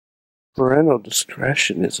Parental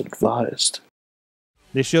discretion is advised.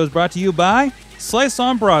 This show is brought to you by Slice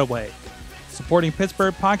on Broadway, supporting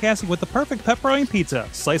Pittsburgh podcasting with the perfect pepperoni pizza,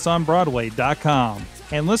 sliceonbroadway.com.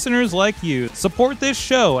 And listeners like you, support this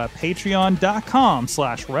show at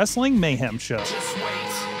patreon.com/Wrestling Mayhem Show. Just wait,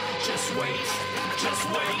 just wait,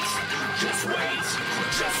 just wait, just wait,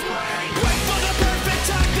 just wait. Wait for the perfect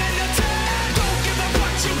time then attack. Don't give up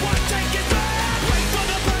what you want, take it back. Wait for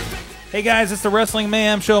the perfect. Hey guys, it's the Wrestling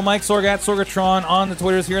Mayhem Show. Mike Sorg at Sorgatron on the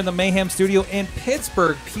Twitters here in the Mayhem Studio in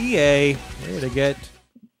Pittsburgh, PA. Here to get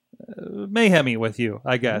mayhemy with you,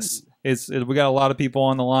 I guess. We got a lot of people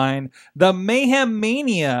on the line. The Mayhem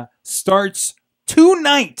Mania starts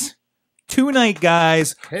tonight. Tonight,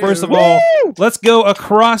 guys. First of all, let's go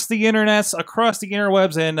across the internets, across the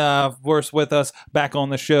interwebs, and of course with us back on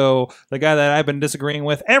the show, the guy that I've been disagreeing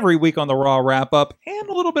with every week on the Raw wrap-up and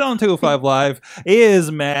a little bit on 205 Live is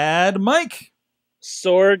Mad Mike.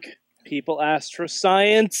 Sorg, people asked for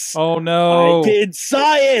science. Oh no! I did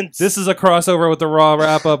science. This is a crossover with the Raw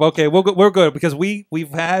wrap-up. Okay, we're good because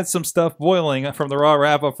we've had some stuff boiling from the Raw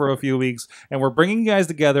wrap-up for a few weeks, and we're bringing you guys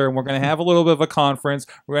together, and we're going to have a little bit of a conference.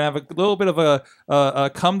 We're going to have a little bit of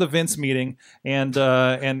a come to Vince meeting, and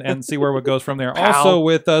see where it goes from there. Also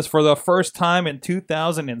with us for the first time in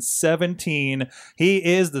 2017, he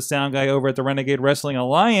is the sound guy over at the Renegade Wrestling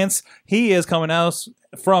Alliance. He is coming out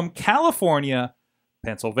from California,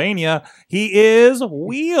 Pennsylvania. He is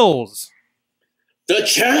Wheelz. The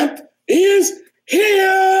champ is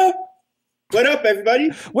here. What up, everybody?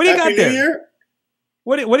 What do you Happy got there? New Year.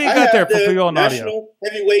 What do you got there for people on audio? National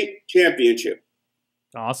Heavyweight Championship.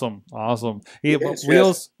 Awesome. Yes,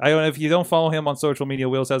 Wheelz, I don't know if you don't follow him on social media,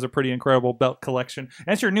 Wheelz has a pretty incredible belt collection.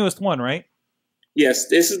 That's your newest one, right? Yes,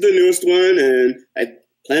 this is the newest one, and I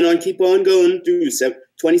plan on keep on going through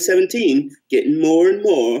 2017, getting more and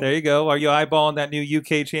more. There you go. Are you eyeballing that new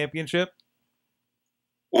UK championship?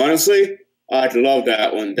 Honestly, I'd love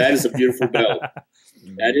that one. That is a beautiful belt.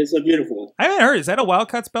 That is a beautiful. I haven't heard. Is that a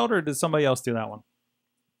Wildcats belt, or did somebody else do that one?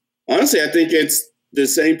 Honestly, I think it's the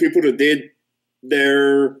same people that did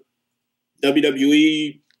their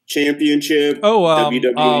WWE Championship. Oh,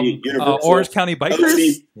 WWE Universal. Orange County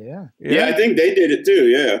Bikers? Yeah, I think they did it too,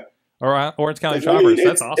 yeah. Or Orange County I mean, Choppers.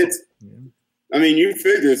 That's awesome. I mean, you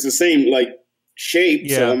figure it's the same, like, shape,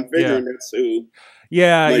 so I'm figuring that's who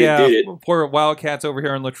did it. Poor Wildcats over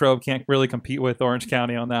here in Latrobe can't really compete with Orange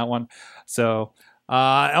County on that one. So,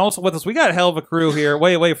 and also with us, we got a hell of a crew here.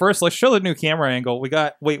 Wait, first, let's show the new camera angle.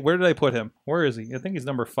 Where did I put him? Where is he? I think he's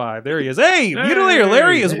number 5. There he is. Hey, Mutilator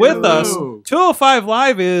Larry is with us. 205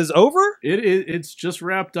 Live is over? It's just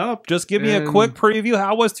wrapped up. Just give me a quick preview.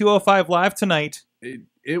 How was 205 Live tonight?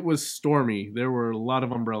 It was stormy. There were a lot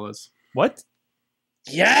of umbrellas. What?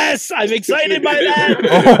 Yes, I'm excited by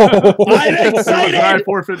that. I'm excited. High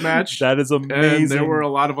forfeit match. That is amazing. And there were a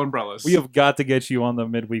lot of umbrellas. We have got to get you on the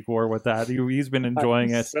midweek war with that. He's been enjoying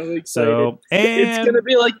it. So excited. So, it's gonna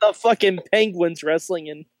be like the fucking Penguins wrestling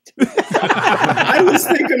in. I was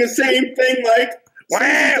thinking the same thing, like.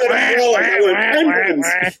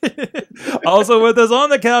 Also with us on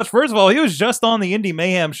the couch, first of all, he was just on the Indy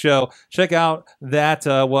Mayhem show. Check out that.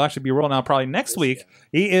 Will actually be rolling out probably next week.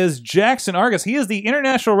 He is Jaxon Argos. He is the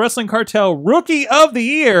International Wrestling Cartel Rookie of the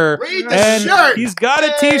Year. Read the shirt. He's got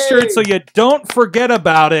a t-shirt, so you don't forget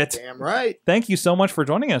about it. Damn right. Thank you so much for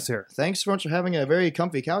joining us here. Thanks so much for having a very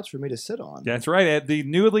comfy couch for me to sit on. That's right, at the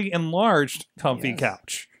newly enlarged comfy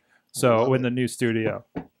couch. So in the new studio.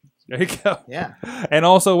 There you go. Yeah. And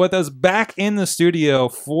also with us back in the studio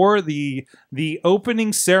for the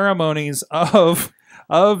opening ceremonies of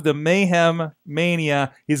the Mayhem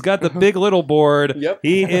Mania. He's got the big little board. Yep.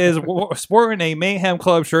 He is sporting a Mayhem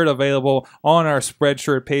Club shirt available on our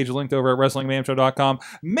Spreadshirt page linked over at WrestlingMayhemShow.com.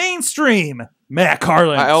 Mainstream Matt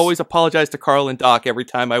Carlins. I always apologize to Carl and Doc every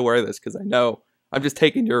time I wear this because I know I'm just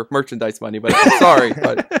taking your merchandise money, but I'm sorry,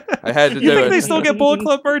 but I had to do it. You think they still get Bullet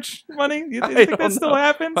Club merch money? You think that still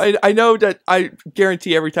happens? I know that I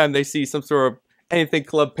guarantee every time they see some sort of anything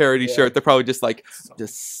club parody shirt, they're probably just like,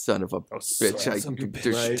 this son of a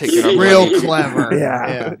bitch. Taking our real money. clever.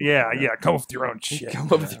 Yeah. Come up with your own shit.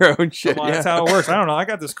 Come up with your own shit. Come on, that's how it works. I don't know. I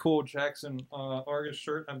got this cool Jaxon Argos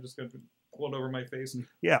shirt. I'm just going to pull it over my face.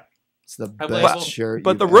 Yeah. It's the best shirt.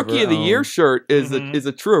 But the Rookie of the Year shirt is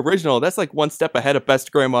a true original. That's like one step ahead of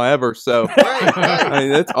Best Grandma Ever. So I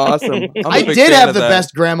mean, that's awesome. I did have the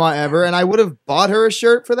best grandma ever, and I would have bought her a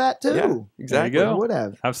shirt for that too. Yeah, exactly. I would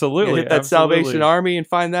have. Absolutely. Hit that Salvation Army and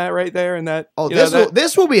find that right there in that. Oh,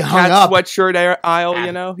 this will be hung up. Sweatshirt aisle,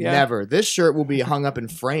 you know. Yeah. Never. This shirt will be hung up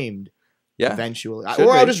and framed. Yeah. eventually. Should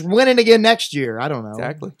Or I'll be. just win it again next year. I don't know.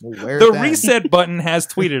 Exactly. We'll wear The it then. reset button has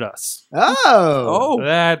tweeted us Oh.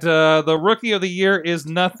 that the rookie of the year is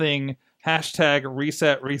nothing. Hashtag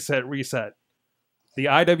reset, reset, reset. The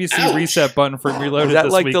IWC Ouch. reset button for Reloaded Is that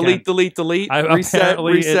this like weekend. delete, reset,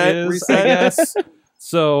 Apparently reset, it is, reset? I guess.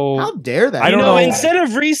 So How dare that? I You don't know, know. instead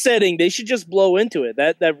of resetting, they should just blow into it.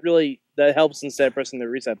 That really helps instead of pressing the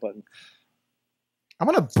reset button. I'm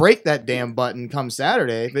going to break that damn button come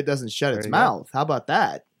Saturday if it doesn't shut its you go. mouth. How about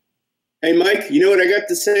that? Hey, Mike, you know what I got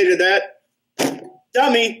to say to that?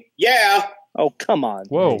 Dummy, yeah. Oh, come on.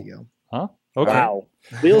 whoa, There you go. huh? Okay. Wow.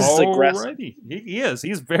 Wheels is aggressive. Alrighty. He is.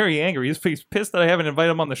 He's very angry. He's pissed that I haven't invited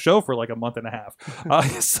him on the show for like a month and a half.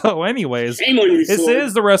 So anyways, Shame on you, this Sorg.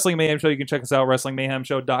 is the Wrestling Mayhem Show. You can check us out,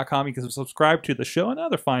 WrestlingMayhemShow.com. You can subscribe to the show and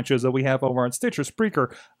other fine shows that we have over on Stitcher,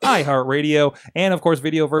 Spreaker, iHeartRadio, and of course,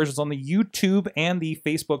 video versions on the YouTube and the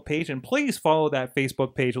Facebook page. And please follow that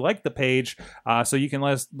Facebook page, like the page, so you can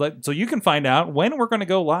so you can find out when we're going to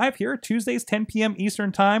go live here Tuesdays, 10 p.m.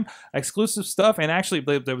 Eastern Time. Exclusive stuff, and actually,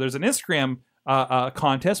 there's an Instagram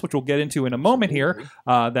contest, which we'll get into in a moment here,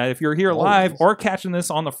 that if you're here live or catching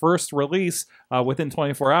this on the first release within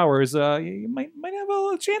 24 hours, you might have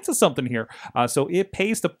a chance of something here. So it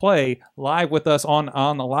pays to play live with us on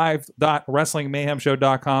the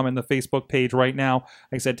live.wrestlingmayhemshow.com and the Facebook page right now.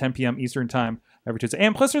 Like I said, 10 p.m. Eastern Time every Tuesday.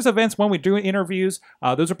 And plus there's events when we do interviews.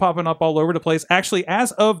 Those are popping up all over the place. Actually,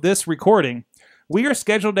 as of this recording, we are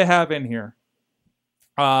scheduled to have in here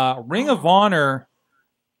Ring of Honor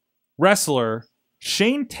wrestler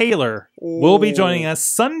Shane Taylor will be joining us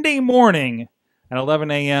Sunday morning at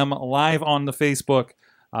 11 a.m. live on the Facebook.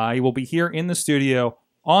 He will be here in the studio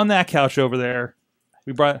on that couch over there.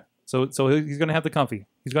 We brought so he's going to have the comfy.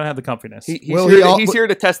 He's going to have the comfiness. He's here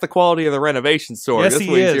to test the quality of the renovation sword. Yes, That's he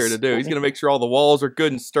what he's is. here to do. He's going to make sure all the walls are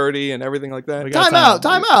good and sturdy and everything like that. We got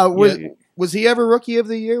Time out. Yeah. Was he ever Rookie of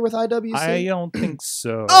the Year with IWC? I don't think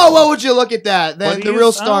so. Oh, well, would you look at that? But Then the he's- real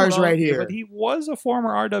I don't stars know, right here. But he was a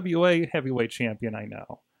former RWA heavyweight champion, I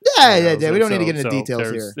know. Yeah. We don't So- need to get into so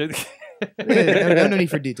details there's- here. No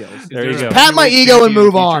need for details. There you go. Pat my ego and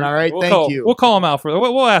move on. All right. Thank you. We'll call him out for.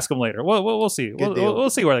 We'll ask him later. We'll see. Good deal.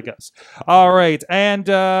 We'll see where that goes. All right. And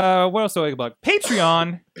what else do I about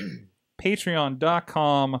Patreon?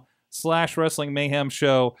 Patreon.com/Wrestling Mayhem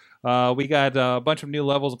Show. We got a bunch of new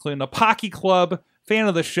levels, including the Pocky Club, fan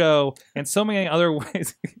of the show, and so many other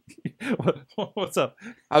ways. What's up?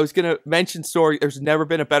 I was going to mention, Sorg, there's never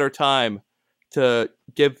been a better time to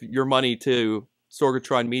give your money to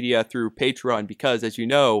Sorgatron Media through Patreon because, as you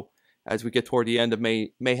know, as we get toward the end of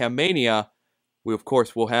Mayhem Mania, we, of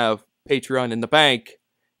course, will have Patreon in the bank,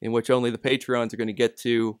 in which only the Patreons are going to get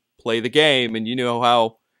to play the game, and you know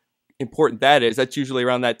how important that is. That's usually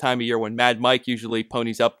around that time of year when Mad Mike usually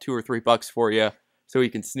ponies up $2 or $3 for you so he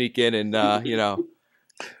can sneak in and, get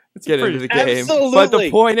into the game. Absolutely. But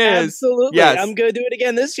the point is, absolutely. yes. I'm going to do it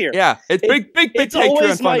again this year. Yeah, it's big It's Patreon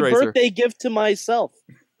always my fundraiser. birthday gift to myself.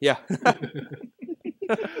 Yeah.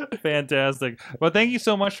 Fantastic. Well, thank you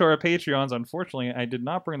so much to our Patreons. Unfortunately, I did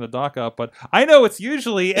not bring the doc up, but I know it's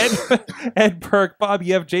usually Ed Burke,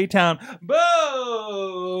 Bobby F. J-Town,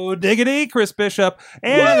 Bo Diggity, Chris Bishop,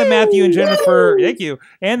 and the Matthew and Jennifer. Thank you.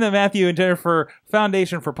 And the Matthew and Jennifer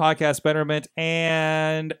Foundation for Podcast Betterment,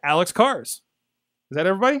 and Alex Cars. Is that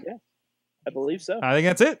everybody? Yeah, I believe so. I think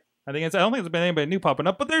that's it. I don't think there's been anybody new popping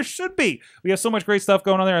up, but there should be. We have so much great stuff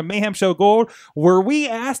going on there at Mayhem Show Gold, where we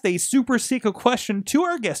asked a super secret question to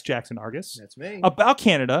our guest, Jaxon Argos, That's me. about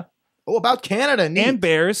Canada Oh, about Canada. Neat. and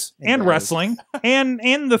bears And and bears. wrestling and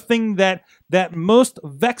the thing that most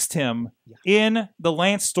vexed him in the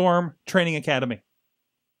Lance Storm Training Academy.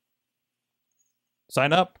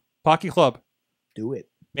 Sign up, Pocky Club, Do it.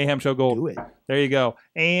 Mayhem Show Gold. Do it. There you go.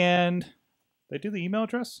 And did I do the email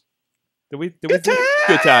address? Did we do Good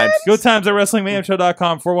times. Good times at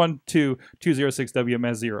WrestlingMayhemShow.com,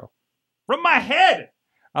 412-206-WMS0. From my head!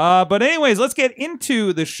 But anyways, let's get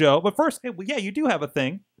into the show. But first, yeah, you do have a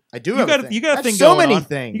thing. I do You have got a thing. you got a I have thing so going many on.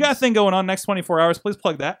 things. You got a thing going on next 24 hours. Please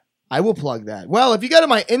plug that. I will plug that. Well, if you go to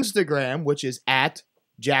my Instagram, which is at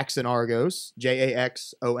Jaxon Argos,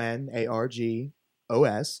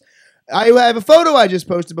 JAXONARGOS, I have a photo I just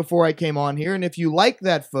posted before I came on here, and if you like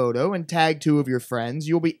that photo and tag 2 of your friends,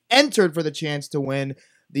 you'll be entered for the chance to win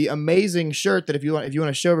the amazing shirt that if you want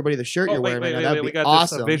to show everybody the shirt you're wearing, right now, that'd We be got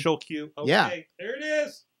awesome. this visual cue. Okay, Yeah. there it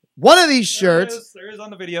is. One of these shirts, There it is on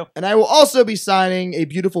the video. and I will also be signing a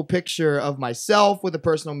beautiful picture of myself with a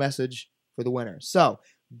personal message for the winner. So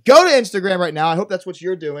go to Instagram right now. I hope that's what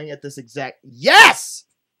you're doing at this exact. Yes!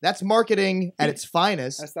 That's marketing at its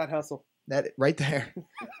finest. That's that hustle. That right there.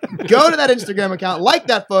 Go to that Instagram account, like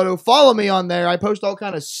that photo, follow me on there. I post all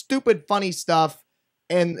kind of stupid, funny stuff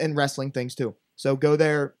and wrestling things too. So go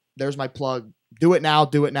there. There's my plug. Do it now.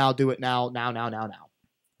 Do it now. Do it now. Now.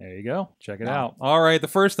 There you go. Check it out. All right. The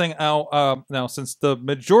first thing now, since the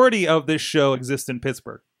majority of this show exists in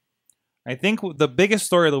Pittsburgh, I think the biggest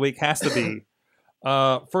story of the week has to be,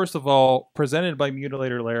 first of all, presented by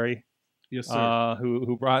Mutilator Larry. Yes, sir.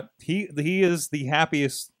 Who brought he is the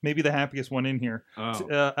happiest, maybe the happiest one in here.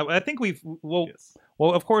 I think yes.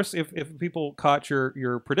 Well, of course, if people caught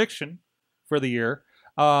your prediction for the year,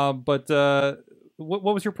 but what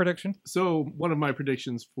was your prediction? So one of my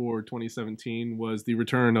predictions for 2017 was the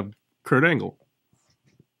return of Kurt Angle,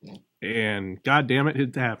 and God damn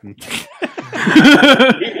it happened.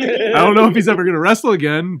 I don't know if he's ever going to wrestle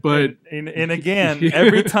again, but and again,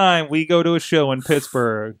 every time we go to a show in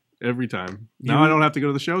Pittsburgh. Every time. Now I don't have to go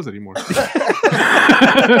to the shows anymore.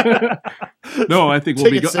 No, I think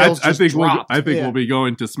we'll be. I think we'll be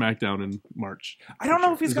going to SmackDown in March. I don't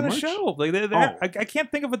know if he's going to show. Like I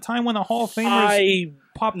can't think of a time when the Hall of Famers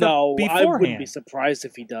popped up beforehand. I wouldn't be surprised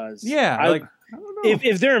if he does. Yeah, I don't know.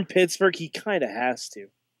 If they're in Pittsburgh, he kind of has to.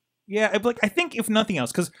 Yeah, I think if nothing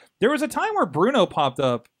else, because there was a time where Bruno popped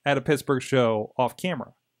up at a Pittsburgh show off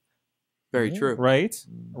camera. Very true. Right.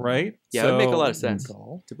 Yeah, it would make a lot of sense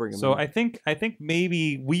to bring him. So in. I think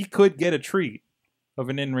maybe we could get a treat of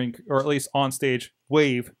an in-ring or at least on stage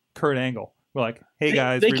wave Kurt Angle. We're like, hey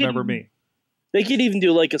guys, remember me. They could even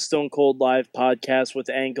do like a Stone Cold live podcast with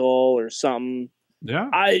Angle or something. Yeah.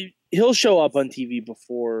 He'll show up on TV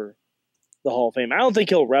before the Hall of Fame. I don't think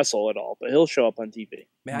he'll wrestle at all, but he'll show up on TV.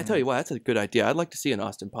 Man, I tell you what, that's a good idea. I'd like to see an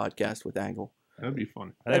Austin podcast with Angle. That'd be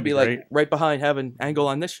fun. That'd be like right behind having Angle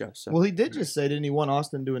on this show. So. Well, he did just say, didn't he want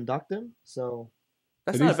Austin to induct him? So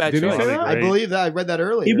that's not a bad choice. I believe that. I read that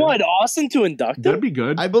earlier. He wanted Austin to induct him? That'd be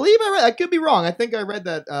good. I believe I read. I could be wrong. I think I read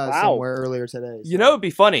that somewhere earlier today. So. You know, it'd be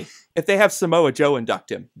funny if they have Samoa Joe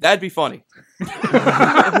induct him. That'd be funny.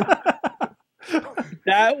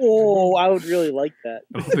 I would really like that.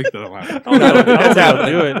 I don't think that'll happen. That's how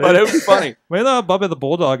to do it. But it would be funny. Maybe they'll have Bubba the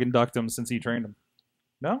Bulldog induct him since he trained him.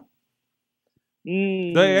 No?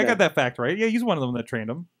 I got that fact right. Yeah, he's one of them that trained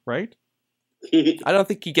him, right? I don't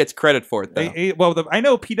think he gets credit for it, though. I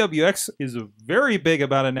know PWX is very big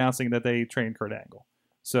about announcing that they trained Kurt Angle.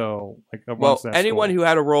 So, anyone who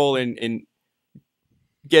had a role in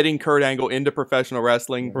getting Kurt Angle into professional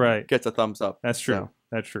wrestling gets a thumbs up. That's true. So.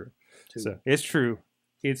 That's true. So it's true.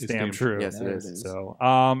 It's damn true. Yes, it is. So,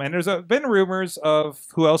 and there's been rumors of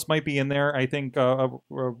who else might be in there. I think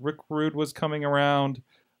Rick Rude was coming around.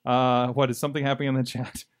 What is something happening in the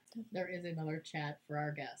chat? There is another chat for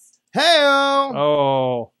our guest. Hey-o!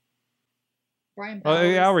 Oh. Brian Bowers. Oh,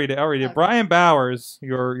 yeah, I'll read it. Brian Bowers,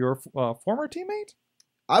 your former teammate?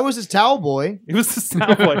 I was his towel boy. He was his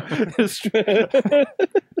towel boy.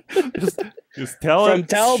 just tell him. From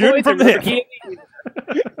towel shoot boy from to the hip. Ricky.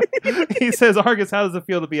 He says, Argus, how does it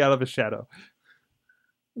feel to be out of his shadow?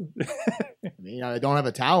 I don't have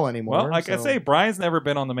a towel anymore. Well, like I say, Brian's never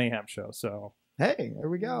been on the Mayhem Show, so... Hey, there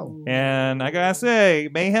we go. And I gotta say,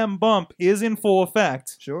 Mayhem Bump is in full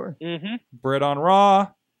effect. Sure. Mm-hmm. Brit on Raw,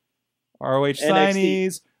 ROH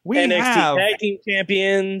signees. We NXT have Tag Team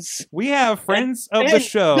Champions. We have friends of the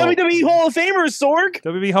show. WWE Hall of Famers, Sorg.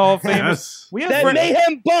 WWE Hall of Fame. Yes. We have that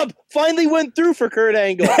Mayhem Bump finally went through for Kurt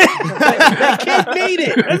Angle. that kid made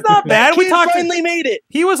it. It's not bad. We finally made it.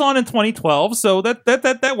 He was on in 2012, so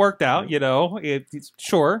that worked out. You know,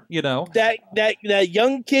 sure. You know that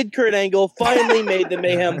young kid Kurt Angle finally made the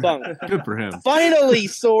Mayhem Bump. Good for him. Finally,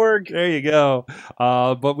 Sorg. There you go.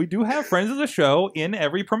 But we do have friends of the show in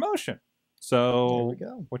every promotion. So, there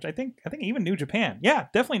we go. Which I think even New Japan. Yeah,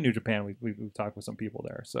 definitely New Japan. We've talked with some people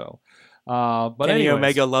there. So, but Kenny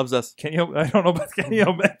Omega loves us. I don't know about Kenny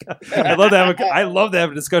Omega. I love to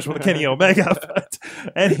have a discussion with Kenny Omega. But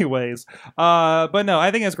anyways, but no, I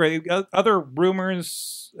think it's great. Other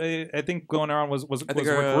rumors I think going around was Rick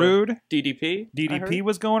Rude. DDP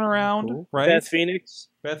was going around, right? Beth Phoenix.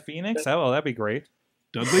 Oh, that'd be great.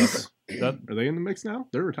 Dudley's? Are they in the mix now?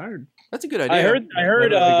 They're retired. That's a good idea.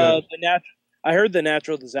 I heard the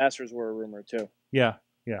Natural Disasters were a rumor too. Yeah.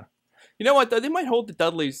 You know what? They might hold the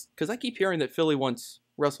Dudleys because I keep hearing that Philly wants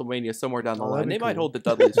WrestleMania somewhere down the line. They might hold the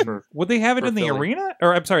Dudleys for. Would they have it in the arena?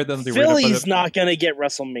 Or I'm sorry, the arena. Philly's not going to get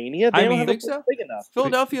WrestleMania. They don't think so. Big enough.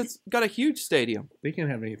 Philadelphia's got a huge stadium. They can't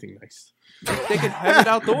have anything nice. They can have it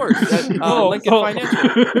outdoors at Lincoln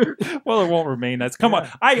Financial. Well, it won't remain nice. Come on.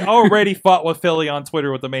 I already fought with Philly on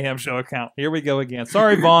Twitter with the Mayhem Show account. Here we go again.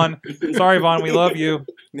 Sorry, Vaughn. We love you.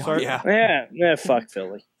 Sorry. Yeah, fuck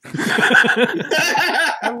Philly.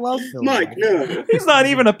 I love Philly. Mike, no. He's not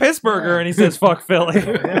even a Pittsburgher, and he says "fuck Philly."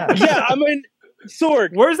 Yeah, I mean, Sorg.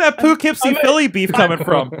 Where's that Poughkeepsie Philly beef coming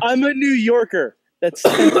from? I'm a New Yorker. That's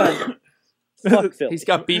fuck Philly. He's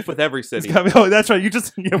got beef with every city. Oh, that's right. We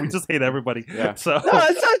just hate everybody. Yeah. So No,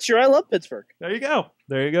 that's not true. I love Pittsburgh. there you go.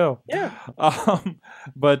 There you go. Yeah.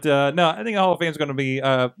 But no, I think the Hall of Fame is going to be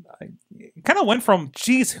kind of went from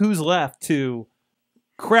geez, who's left to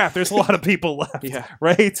crap. There's a lot of people left. Yeah.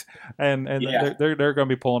 Right. And Yeah. they're going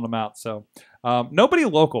to be pulling them out. So nobody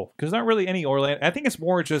local because not really any Orlando. I think it's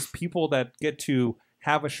more just people that get to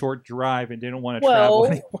have a short drive and didn't want to travel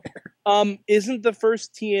anywhere. Isn't the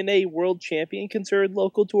first TNA World Champion considered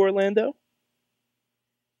local to Orlando?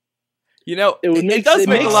 You know, it does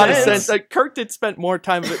make a lot of sense. Like, Kurt has spent more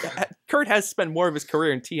of his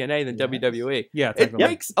career in TNA than WWE. Yeah, it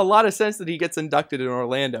makes a lot of sense that he gets inducted in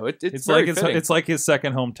Orlando. It's like his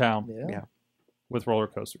second hometown. Yeah. With roller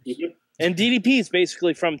coasters. And DDP is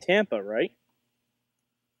basically from Tampa, right?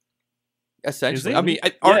 Essentially, Is he? I mean,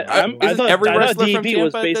 I thought every wrestler from DDP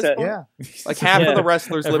was Tampa at based this at- point? Yeah. Like half of the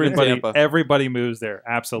wrestlers live in Tampa. Everybody moves there.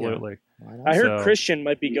 Absolutely. I heard So- Christian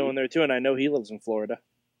might be going there too, and I know he lives in Florida.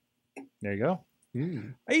 There you go.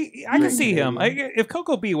 I can see him. If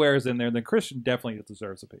Coco Beware is in there, then Christian definitely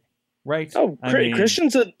deserves to be. Right? Oh, I mean,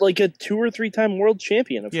 Christian's like a 2 or 3 time world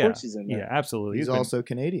champion. Of course he's in there. Yeah, absolutely. He's been- also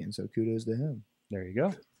Canadian, so kudos to him. There you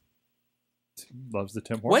go. Loves the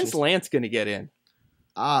Tim Hortons. When's Lance going to get in?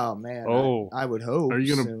 Oh man. Oh. I would hope. Are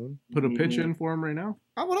you gonna soon. put a pitch in for him right now?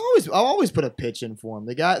 I'll always put a pitch in for him.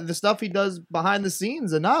 The stuff he does behind the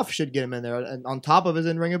scenes enough should get him in there, and on top of his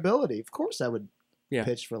in-ring ability. Of course, I would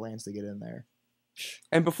pitch for Lance to get in there.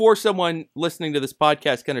 And before someone listening to this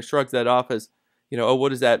podcast kind of shrugs that off as, oh, what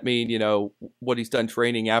does that mean? What he's done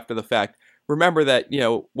training after the fact. Remember that,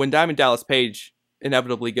 when Diamond Dallas Page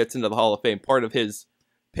inevitably gets into the Hall of Fame, part of his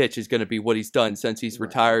pitch is going to be what he's done since he's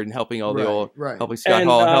retired and helping all the old, helping Scott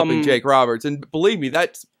Hall and helping Jake Roberts. And believe me,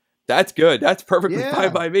 that's good. That's perfectly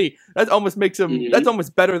fine by me. That almost makes him. That's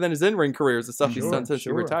almost better than his in-ring careers, the stuff he's done since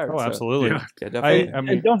he retired. Oh, absolutely. Yeah, definitely. I mean,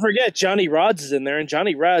 And don't forget, Johnny Rods is in there, and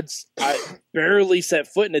Johnny Rods barely set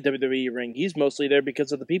foot in a WWE ring. He's mostly there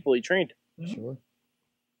because of the people he trained. Sure.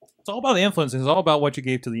 it's all about the influence. It's all about what you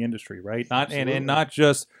gave to the industry, right? And not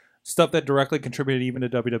just stuff that directly contributed even to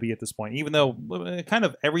WWE at this point. Even though kind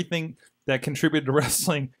of everything that contributed to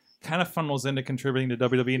wrestling kind of funnels into contributing to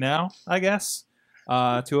WWE now, I guess,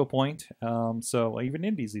 to a point. So even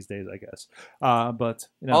indies these days, I guess. But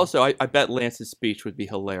also, I bet Lance's speech would be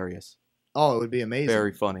hilarious. Oh, it would be amazing.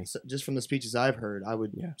 Very funny. So just from the speeches I've heard, I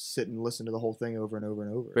would sit and listen to the whole thing over and over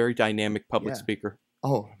and over. Very dynamic public speaker.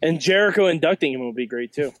 Oh, and Jericho inducting him would be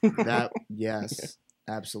great too. Yes,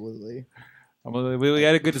 absolutely. We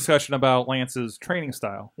had a good discussion about Lance's training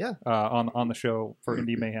style. Yeah. On the show for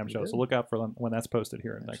Indy Mayhem Show. So look out for when that's posted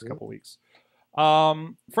here in the next couple weeks.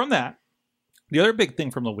 From that, the other big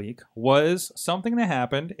thing from the week was something that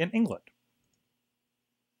happened in England.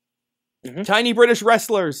 Mm-hmm. Tiny British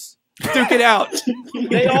wrestlers. Duke it out.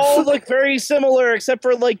 They all look very similar except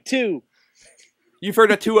for like 2. You've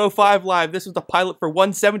heard of 205 Live. This was the pilot for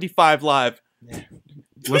 175 Live.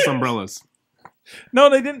 Less umbrellas. No,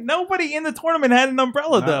 they didn't. Nobody in the tournament had an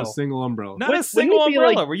umbrella, Not though. a single umbrella. Not a single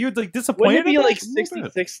umbrella. Were you disappointed? Wouldn't it be in like that?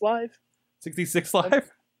 66 Live? 66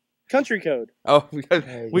 Live? Country code. Oh,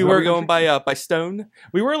 we were going by stone.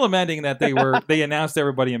 We were lamenting that they announced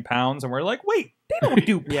everybody in pounds, and we're like, wait, they don't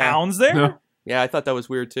do pounds there. No. Yeah, I thought that was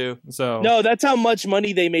weird too. So no, that's how much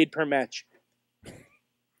money they made per match.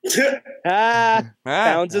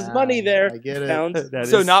 Pounds is money there. I get it. Pounds.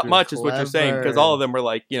 So not much is what you're saying, because all of them were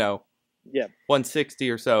like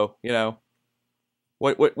 160 or so.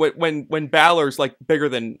 When Balor's like bigger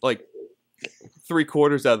than like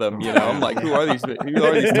 3/4 of them, I'm like, who are these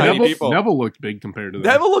tiny people? Neville looked big compared to them.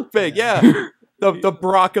 Neville looked big, yeah. The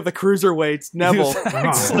Brock of the cruiserweights, Neville.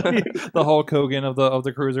 Exactly. The Hulk Hogan of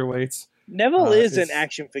the cruiserweights. Neville is an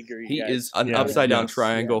action figure. He is an upside down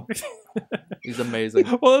triangle. He's amazing.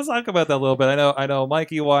 Well, let's talk about that a little bit. I know,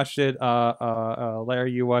 Mike, you watched it.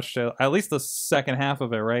 Larry, you watched at least the second half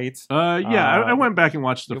of it, right? I went back and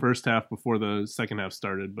watched the first half before the second half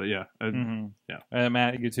started. But yeah. And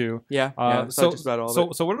Matt, you too. Yeah. So just about all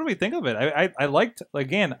of it. So what did we think of it? I liked,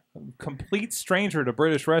 again, complete stranger to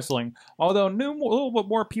British wrestling, although knew a little bit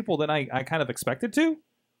more people than I kind of expected to.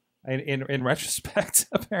 In retrospect,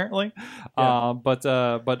 apparently, but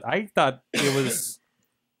I thought it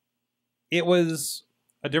was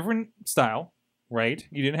a different style, right?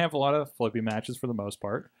 You didn't have a lot of flippy matches for the most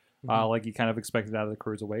part, like you kind of expected out of the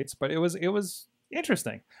cruiserweights. But it was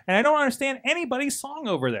interesting, and I don't understand anybody's song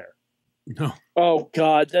over there. No. Oh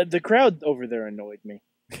God, the crowd over there annoyed me.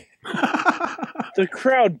 The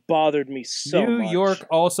crowd bothered me so New much. York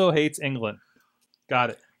also hates England.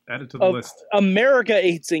 Got it. Add it to the list. America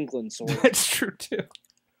hates England, so That's true too.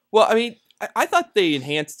 Well, I mean, I thought they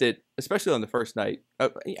enhanced it, especially on the first night.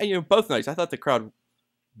 Both nights. I thought the crowd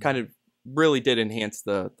kind of really did enhance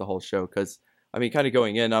the whole show because, I mean, kind of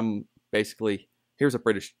going in, I'm basically, here's a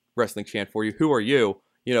British wrestling chant for you. Who are you?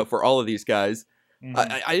 For all of these guys. Mm-hmm.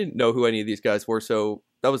 I didn't know who any of these guys were, so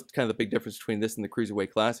that was kind of the big difference between this and the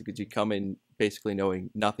Cruiserweight Classic, is you come in basically knowing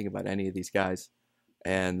nothing about any of these guys.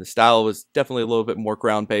 And the style was definitely a little bit more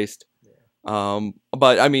ground-based. Yeah.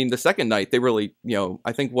 But, I mean, the second night, they really,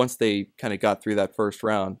 I think once they kind of got through that first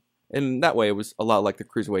round, and that way it was a lot like the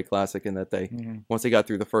Cruiserweight Classic in that they, once they got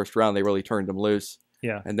through the first round, they really turned them loose.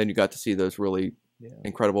 Yeah. And then you got to see those really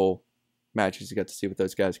incredible matches you got to see what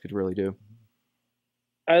those guys could really do.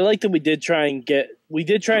 I like that we did try and to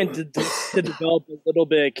develop a little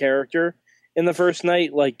bit of character in the first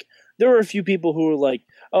night. Like, there were a few people who were like,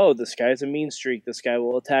 oh, this guy's a mean streak. This guy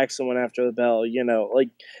will attack someone after the bell. Like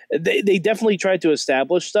they definitely tried to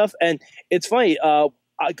establish stuff. And it's funny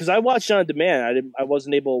because I watched it on demand. I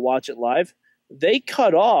wasn't able to watch it live. They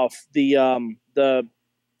cut off the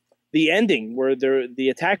ending where the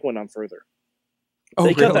attack went on further. Oh,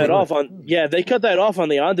 they cut really? that off on they cut that off on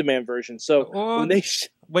the on-demand version. So when they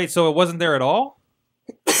wait, so it wasn't there at all?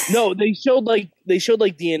 No, they showed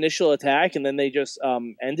the initial attack and then they just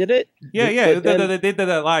ended it. Yeah, they did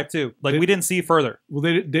that live too. Like we didn't see further. Well,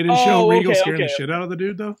 they didn't show Regal scaring the shit out of the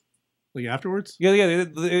dude though. Like afterwards. Yeah.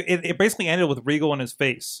 It basically ended with Regal in his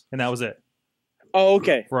face, and that was it. Oh,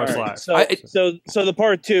 okay. For us live. So the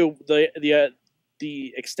part two,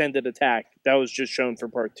 the extended attack, that was just shown for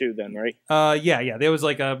part two then, right? Yeah. There was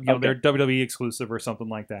like their WWE exclusive or something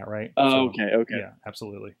like that, right? Oh, so, okay. Yeah,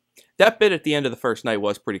 absolutely. That bit at the end of the first night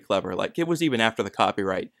was pretty clever. Like, it was even after the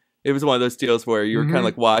copyright. It was one of those deals where you were kind of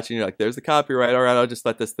like watching, you're like, there's the copyright, all right, I'll just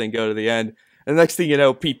let this thing go to the end. And the next thing you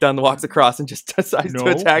know, Pete Dunne walks across and just decides to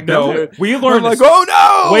attack them. We learned this. Like, oh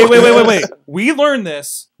no! Wait. We learned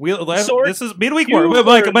this. This is Midweek War.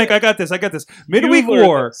 Mike, I got this. Midweek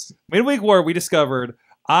War, we discovered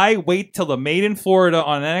I wait till the Made in Florida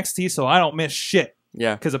on NXT so I don't miss shit.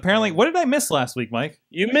 Yeah. Because apparently, what did I miss last week, Mike?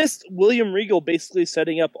 You missed William Regal basically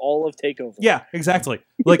setting up all of TakeOver. Yeah, exactly.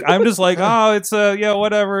 Like, I'm just like, oh, it's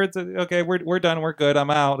whatever. It's okay, we're done, we're good, I'm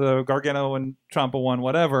out. Gargano and Ciampa won,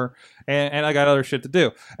 whatever. And I got other shit to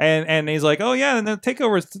do. And he's like, oh yeah, and then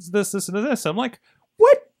TakeOver is this, and this. I'm like,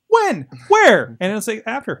 what? When? Where? And it's like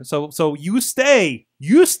after. So you stay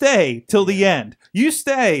till the end. You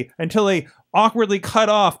stay until they awkwardly cut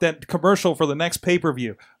off that commercial for the next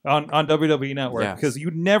pay-per-view on WWE Network, because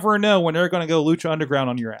you never know when they're going to go Lucha Underground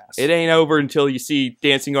on your ass. It ain't over until you see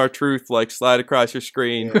Dancing R-Truth like slide across your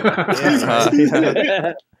screen. Going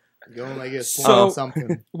like this. So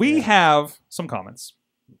we have some comments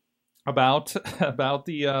about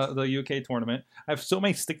the UK tournament. I have so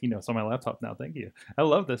many sticky notes on my laptop now. Thank you. I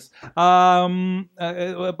love this. Bobby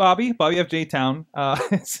of J-Town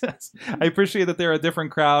says, I appreciate that they're a different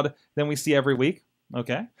crowd than we see every week.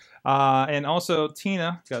 Okay. And also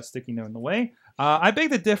Tina got a sticky note in the way. I beg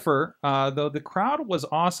to differ, though the crowd was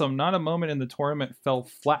awesome. Not a moment in the tournament fell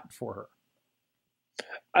flat for her.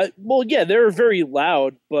 Well, yeah, they were very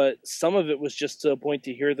loud, but some of it was just to a point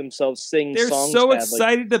to hear themselves sing songs. They're so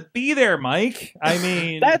excited to be there, Mike. I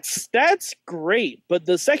mean, that's great. But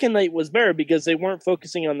the second night was better because they weren't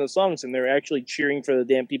focusing on the songs and they were actually cheering for the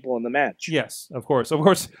damn people in the match. Yes, of course.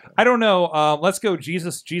 I don't know. Let's go.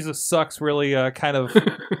 Jesus Sucks really kind of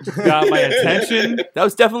got my attention. That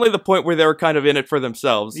was definitely the point where they were kind of in it for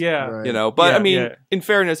themselves. Yeah, right. But I mean, in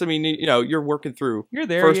fairness, I mean, you're working through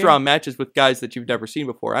first round matches with guys that you've never seen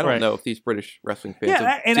before. I don't know if these British wrestling fans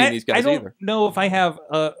have seen these guys either. I don't know if I have.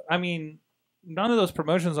 I mean, none of those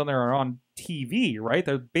promotions on there are on TV, right?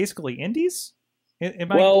 They're basically indies.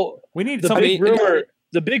 We need somebody.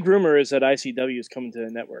 The big rumor is that ICW is coming to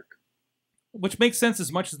the network, which makes sense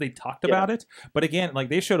as much as they talked about it. But again, like,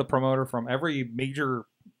 they showed a promoter from every major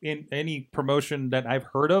in any promotion that I've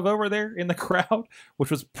heard of over there in the crowd,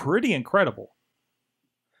 which was pretty incredible.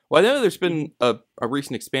 Well, I know there's been a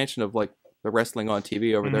recent expansion of like the wrestling on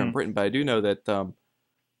TV over there in Britain, but I do know that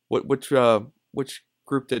which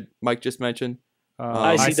group did Mike just mention?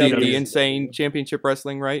 ICW. The Insane Championship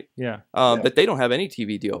Wrestling, right? Yeah. That they don't have any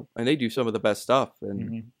TV deal, and they do some of the best stuff,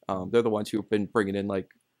 and they're the ones who've been bringing in like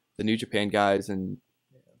the New Japan guys and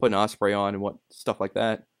putting Ospreay on and stuff like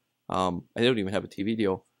that. And they don't even have a TV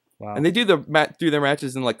deal. Wow. And they do their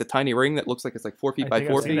matches in like the tiny ring that looks like it's like 4 feet by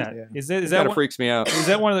 4 feet. That. Is that kind of freaks me out? Is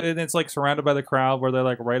that one of the, and it's like surrounded by the crowd where they're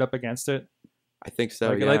like right up against it? I think so.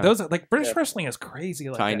 Like, yeah. like those, like British wrestling is crazy.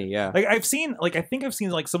 Like Tiny, that. yeah. Like I think I've seen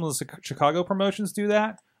like some of the Chicago promotions do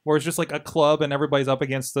that, where it's just like a club and everybody's up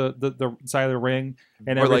against the side of the ring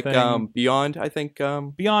and or everything. like Beyond, I think.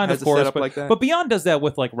 Beyond, has of course, a setup but, like that. but Beyond does that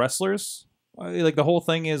with like wrestlers. Like the whole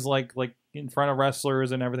thing is like in front of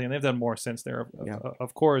wrestlers and everything. And they've done more since there,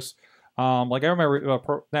 of course. Like I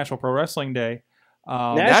remember National Pro Wrestling Day.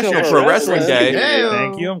 National Pro Wrestling Day.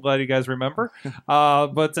 Thank you. I'm glad you guys remember.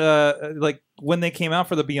 But like when they came out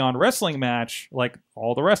for the Beyond Wrestling match, like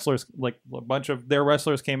all the wrestlers, like a bunch of their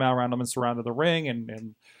wrestlers came out around them and surrounded the ring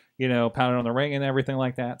and you know, pounded on the ring and everything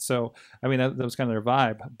like that. So I mean that was kind of their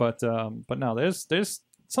vibe. But no, there's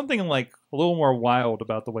something like a little more wild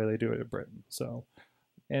about the way they do it in Britain. So,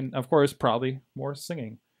 and of course probably more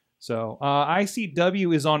singing. So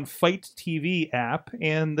ICW is on Fight TV app,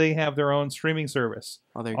 and they have their own streaming service.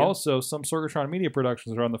 Oh, there you also, some Sorgatron Media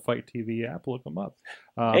productions are on the Fight TV app. Look them up.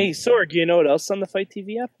 Hey, Sorg, you know what else is on the Fight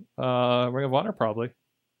TV app? Ring of Honor, probably.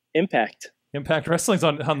 Impact. Impact Wrestling's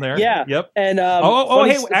on there. Yeah. Yep. And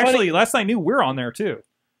actually, last I knew, we're on there too.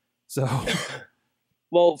 So,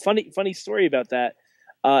 well, funny story about that.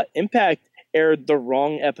 Impact aired the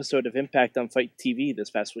wrong episode of Impact on Fight TV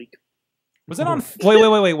this past week. Was that on?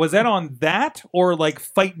 Wait. Was that on that or like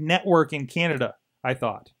Fight Network in Canada? I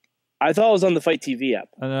thought it was on the Fight TV app,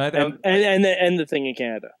 and the thing in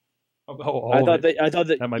Canada. I thought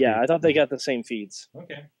they got the same feeds.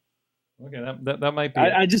 Okay, that might be.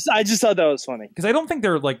 I just thought that was funny because I don't think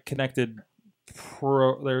they're like connected.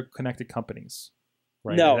 They're connected companies,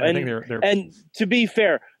 right? No, I think they're and to be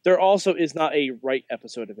fair, there also is not a right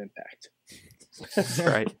episode of Impact.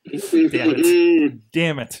 Right.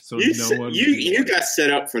 Damn it. So you got set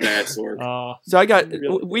up for that, Sorg. So I got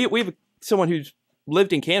we have someone who's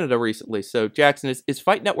lived in Canada recently. So Jaxon, is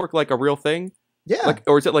Fight Network like a real thing? Yeah.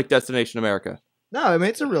 Or is it like Destination America? No, I mean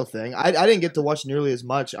it's a real thing. I didn't get to watch nearly as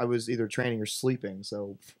much. I was either training or sleeping,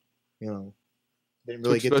 so didn't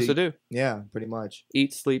really get supposed to do. Yeah, pretty much.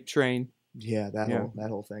 Eat, sleep, train. Yeah, that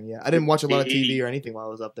whole thing. Yeah, I didn't watch a lot of TV or anything while I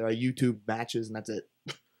was up there. I YouTube matches and that's it.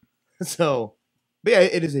 So. But yeah,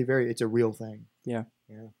 it's a real thing. Yeah.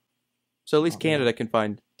 So at least Canada can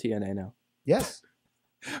find TNA now. Yes.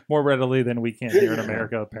 More readily than we can here in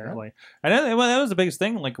America, apparently. And that was the biggest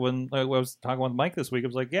thing. Like when I was talking with Mike this week, I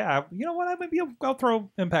was like, yeah, you know what? I'll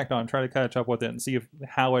throw Impact on, try to catch up with it and see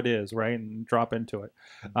how it is, right? And drop into it.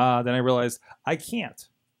 Then I realized I can't,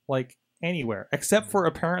 like, anywhere. Except for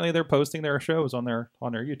apparently they're posting their shows on their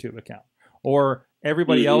YouTube account. Or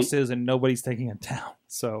everybody else is and nobody's taking it down.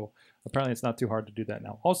 So apparently it's not too hard to do that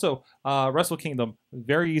now. Also, Wrestle Kingdom,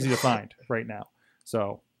 very easy to find right now.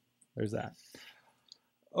 So there's that.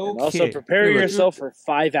 Okay. And also prepare yourself for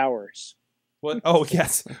 5 hours. What? Oh,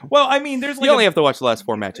 yes. Well, I mean, there's like you only have to watch the last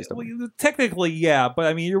 4 matches. Technically, yeah, but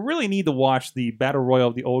I mean, you really need to watch the Battle Royal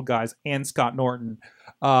of the Old Guys and Scott Norton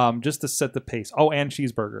just to set the pace. Oh, and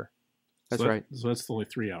Cheeseburger. That's right. So that's only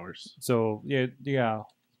 3 hours. So yeah.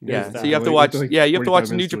 So you have to watch. You have to watch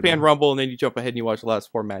the New Japan Rumble, and then you jump ahead and you watch the last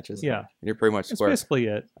 4 matches. Yeah, and you're pretty much square. That's basically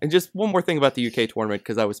it. And just one more thing about the UK tournament,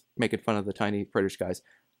 because I was making fun of the tiny British guys.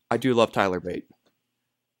 I do love Tyler Bate.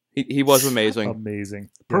 He was amazing. Amazing.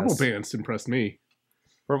 Purple Pants impressed me.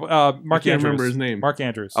 Mark I can't Andrews. remember his name. Mark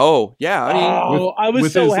Andrews. Oh yeah, I mean, I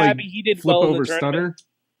was so happy he did flip well in over the tournament. stunner.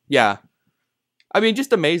 Yeah, I mean,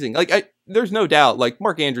 just amazing. Like, there's no doubt. Like,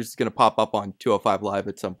 Mark Andrews is going to pop up on 205 Live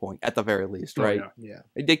at some point, at the very least, right? Yeah.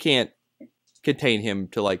 They can't contain him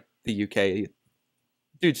to like the UK.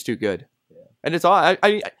 Dude's too good, and it's all.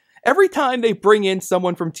 I every time they bring in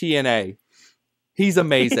someone from TNA, he's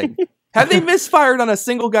amazing. Have they misfired on a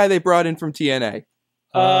single guy they brought in from TNA?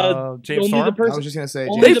 James Storm? I was just gonna say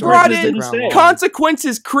They brought in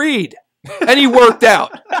Consequences Creed, and he worked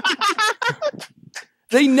out.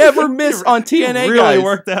 They never miss on TNA. He really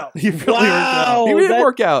worked out. He really worked out. He did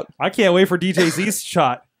work out. I can't wait for DJZ's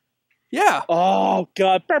shot. Yeah. Oh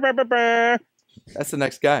God. That's the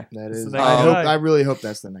next guy. That is. I really hope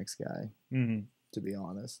that's the next guy. Mm-hmm. To be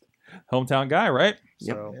honest. Hometown guy, right?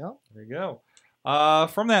 Yep. So there you go.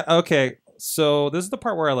 From that, okay. So this is the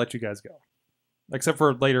part where I let you guys go, except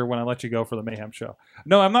for later when I let you go for the Mayhem show.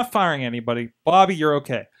 No, I'm not firing anybody. Bobby, you're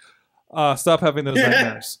okay. Stop having those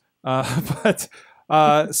nightmares.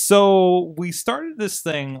 So we started this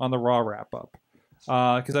thing on the Raw wrap up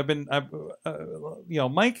because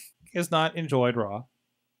Mike has not enjoyed Raw.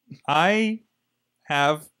 I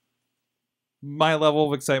have my level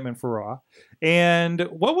of excitement for Raw, and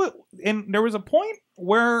there was a point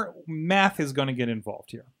where math is going to get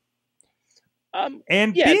involved here.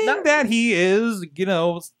 That he is,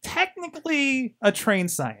 technically a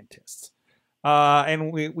trained scientist,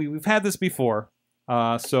 and we've had this before.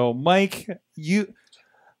 So, Mike,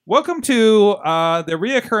 welcome to the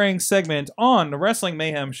reoccurring segment on the Wrestling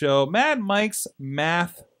Mayhem Show, Mad Mike's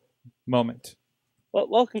Math Moment. Well,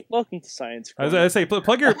 welcome to Science. I was going to say,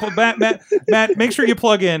 plug your Matt. Make sure you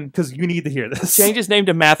plug in because you need to hear this. Change his name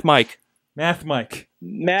to Math Mike. Math Mike.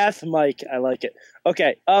 Math Mike. I like it.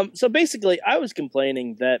 Okay. So basically, I was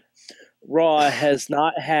complaining that Raw has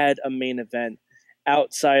not had a main event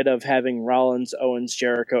outside of having Rollins, Owens,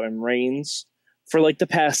 Jericho, and Reigns for like the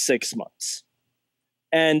past 6 months.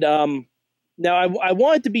 And now I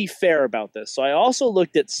wanted to be fair about this, so I also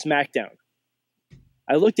looked at SmackDown.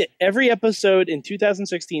 I looked at every episode in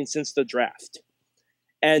 2016 since the draft.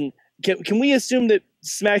 And can we assume that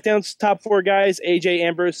SmackDown's top 4 guys, AJ,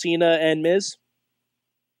 Ambrose, Cena, and Miz?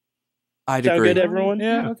 I'd Sound agree. good, everyone?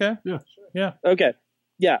 Yeah, okay. Yeah. Okay.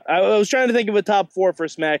 Yeah, I was trying to think of a top 4 for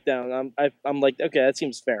SmackDown. I'm like, okay, that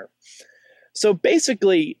seems fair. So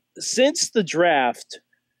basically, since the draft,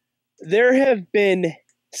 there have been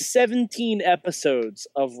 17 episodes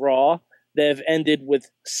of Raw that have ended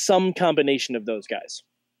with some combination of those guys.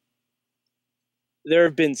 There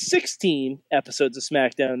have been 16 episodes of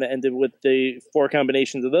SmackDown that ended with the 4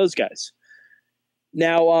 combinations of those guys.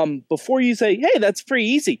 Now, before you say, hey, that's pretty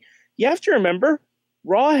easy, you have to remember,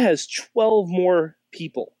 Raw has 12 more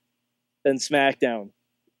people than SmackDown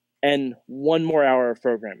and 1 more hour of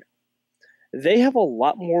programming. They have a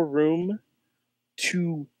lot more room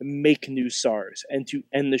to make new stars and to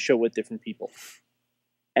end the show with different people.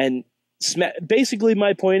 And basically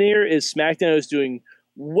my point here is SmackDown is doing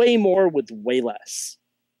way more with way less.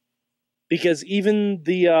 Because even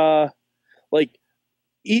the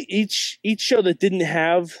each show that didn't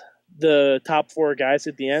have the top 4 guys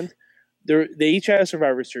at the end, they each had a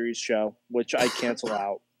Survivor Series show, which I cancel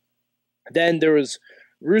out. Then there was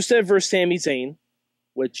Rusev versus Sami Zayn,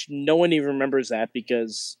 which no one even remembers that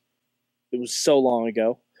because it was so long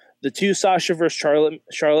ago. The 2 Sasha versus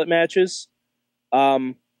Charlotte matches.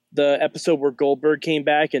 The episode where Goldberg came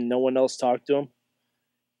back and no one else talked to him.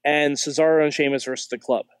 And Cesaro and Sheamus versus the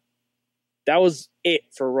Club. That was it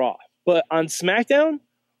for Raw. But on SmackDown,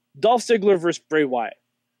 Dolph Ziggler versus Bray Wyatt.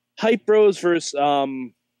 Hype Bros versus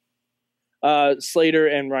Slater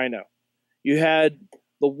and Rhino. You had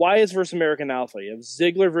the Wyatts versus American Alpha. You have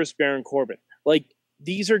Ziggler versus Baron Corbin. Like,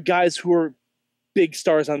 these are guys who are big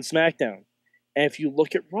stars on SmackDown. And if you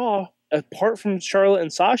look at Raw, apart from Charlotte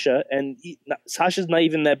and Sasha, and Sasha's not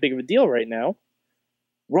even that big of a deal right now,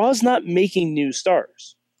 Raw's not making new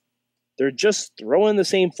stars. They're just throwing the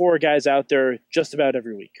same 4 guys out there just about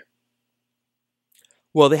every week.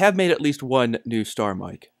 Well, they have made at least one new star,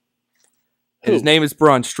 Mike. His name is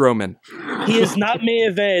Braun Strowman. He has not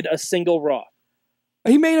main evented a single Raw.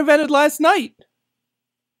 He main evented last night.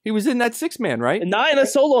 He was in that 6-man, right? And not in a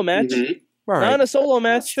solo match. Mm-hmm. Right. Not in a solo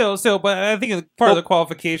match. Still, but I think part of the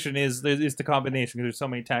qualification is the combination because there's so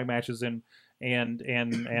many tag matches and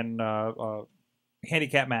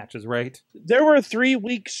handicap matches, right? There were 3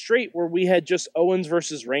 weeks straight where we had just Owens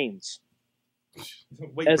versus Reigns.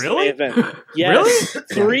 Wait, as really? the event. Yes.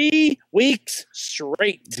 Really? 3 weeks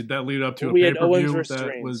straight. Did that lead up to a We had pay-per-view Owens versus that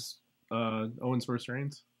Reigns. was Owens versus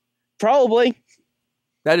Reigns? Probably.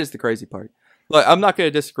 That is the crazy part. Look, I'm not going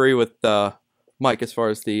to disagree with Mike as far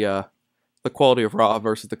as the quality of Raw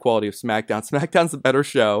versus the quality of SmackDown. SmackDown's a better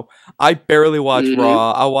show. I barely watch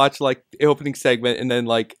Raw. I watch like the opening segment and then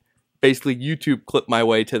like basically YouTube clip my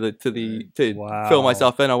way to fill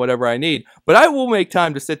myself in on whatever I need. But I will make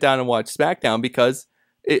time to sit down and watch SmackDown because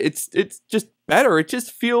it's just better. It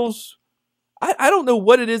just feels I don't know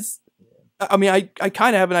what it is. I mean, I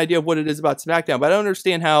kind of have an idea of what it is about SmackDown, but I don't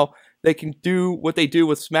understand how they can do what they do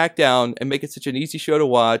with SmackDown and make it such an easy show to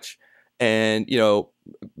watch. And, you know,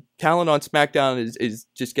 talent on SmackDown is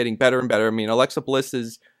just getting better and better. I mean, Alexa Bliss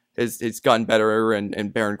has gotten better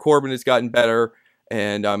and Baron Corbin has gotten better.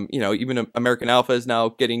 And, you know, even American Alpha is now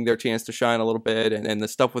getting their chance to shine a little bit. And the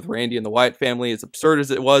stuff with Randy and the Wyatt family, as absurd as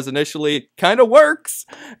it was initially, it kind of works.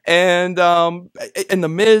 And The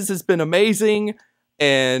Miz has been amazing.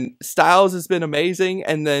 And Styles has been amazing.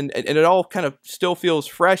 And it all kind of still feels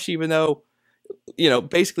fresh, even though, you know,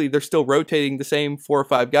 basically they're still rotating the same 4 or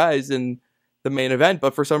 5 guys in the main event.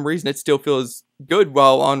 But for some reason, it still feels good.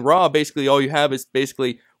 While on Raw, basically all you have is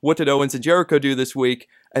basically what did Owens and Jericho do this week?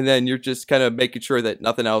 And then you're just kind of making sure that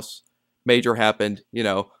nothing else major happened, you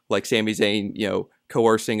know, like Sami Zayn, you know,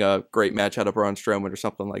 coercing a great match out of Braun Strowman or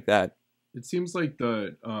something like that. It seems like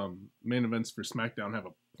the main events for SmackDown have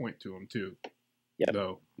a point to them too. Yep.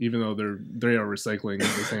 Though, even though they are recycling the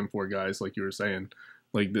same 4 guys, like you were saying,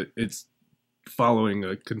 like it's following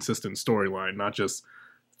a consistent storyline, not just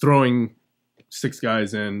throwing 6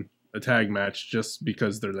 guys in a tag match just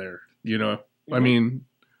because they're there. You know, I mean,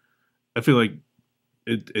 I feel like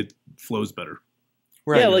it flows better.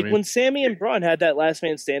 Right. Yeah, You know like what I mean? when Sammy and Braun had that last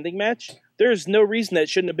man standing match, there's no reason that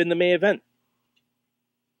shouldn't have been the main event.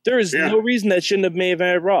 There is no reason that shouldn't have main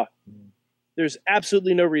evented Raw. There's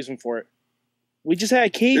absolutely no reason for it. We just had a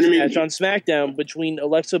cage match on SmackDown between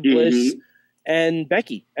Alexa Bliss and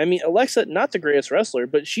Becky. I mean, Alexa, not the greatest wrestler,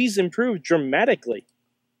 but she's improved dramatically.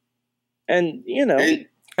 And, you know.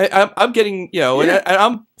 I'm getting, you know, and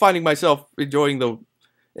I'm finding myself enjoying the,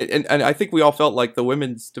 and I think we all felt like the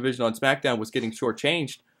women's division on SmackDown was getting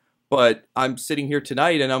shortchanged, but I'm sitting here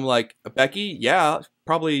tonight and I'm like, Becky, yeah,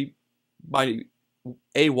 probably my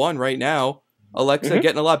A1 right now. Alexa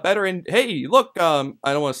getting a lot better, and hey, look, I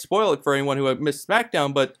don't want to spoil it for anyone who missed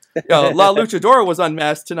SmackDown, but La Luchadora was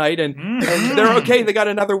unmasked tonight, and they're okay. They got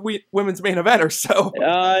another women's main eventer, so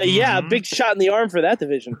yeah, big shot in the arm for that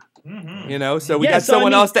division. You know, so we got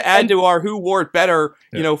someone else to add to our Who Wore It Better,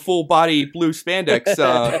 you know, full body blue spandex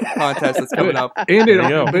contest that's coming up. And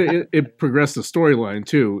it progressed the storyline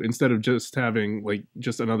too, instead of just having like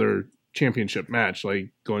just another championship match, like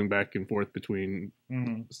going back and forth between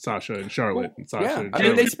Sasha and Charlotte. And Sasha and I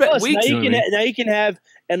mean, they spent weeks. Now you can have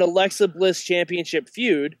an Alexa Bliss championship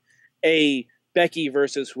feud, a Becky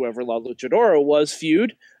versus whoever La Luchadora was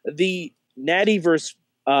feud, the Natty versus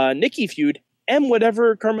Nikki feud, and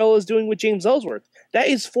whatever Carmella's doing with James Ellsworth. That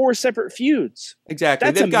is 4 separate feuds. Exactly.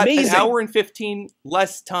 That's They've got amazing. an hour and 15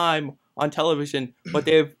 less time on television, but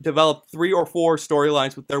they've developed 3 or 4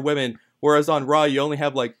 storylines with their women, whereas on Raw you only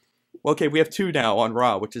have like, okay, we have 2 now on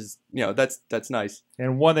Raw, which is, you know, that's nice.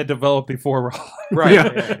 And one that developed before Raw. Right. Yeah.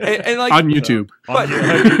 And like on YouTube. On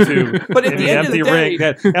YouTube. But at the end of the day,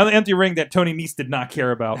 the empty ring that Tony Nese did not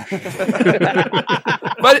care about. but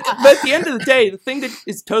at the end of the day, the thing that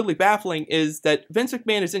is totally baffling is that Vince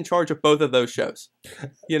McMahon is in charge of both of those shows.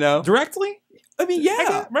 You know? Directly? I mean,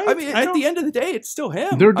 yeah. Right? I mean, at the end of the day, it's still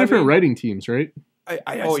him. They're different writing teams, right? I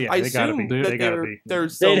they gotta assume be. that They gotta be.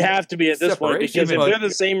 there's They'd some have to be at this point, because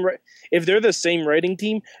separation, if they're the same writing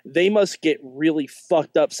team, they must get really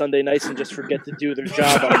fucked up Sunday nights and just forget to do their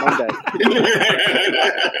job on Monday.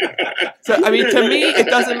 So, I mean, to me, it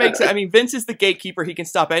doesn't make sense. I mean, Vince is the gatekeeper. He can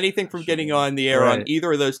stop anything from getting on the air on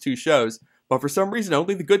either of those 2 shows. But for some reason,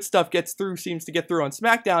 only the good stuff seems to get through on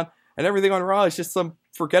SmackDown, and everything on Raw is just some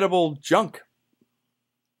forgettable junk.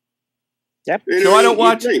 Yep. So I don't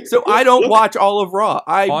watch. So I don't watch all of Raw.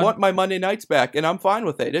 I want my Monday nights back, and I'm fine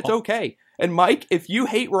with it. It's okay. And Mike, if you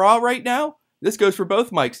hate Raw right now, this goes for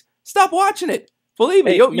both Mikes. Stop watching it. Believe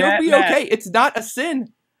me, you'll be okay. It's not a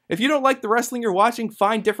sin. If you don't like the wrestling you're watching,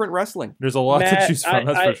 find different wrestling. There's a lot to choose from.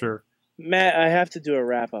 That's for sure. Matt, I have to do a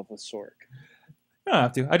wrap up with Sorg. I don't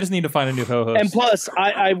have to. I just need to find a new ho-host. And plus,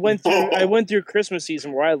 I went through Christmas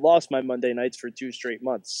season where I lost my Monday nights for 2 straight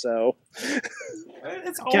months. So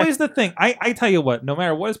it's always the thing. I tell you what, no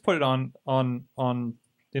matter what is put on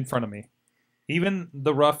in front of me, even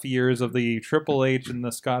the rough years of the Triple H and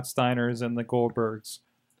the Scott Steiners and the Goldbergs,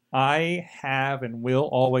 I have and will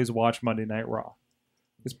always watch Monday Night Raw.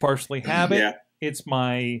 It's partially habit. Yeah. It's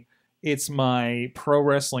my pro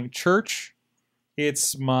wrestling church.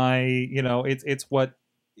 It's my, you know, it's what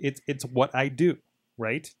I do,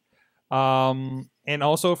 right? And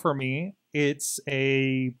also for me, it's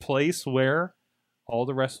a place where all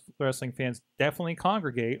the wrestling fans definitely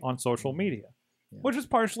congregate on social media, which is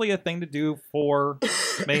partially a thing to do for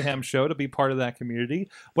Mayhem Show, to be part of that community.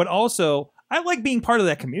 But also, I like being part of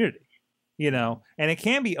that community. You know, and it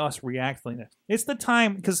can be us reacting. It's the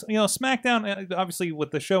time, because, you know, SmackDown, obviously with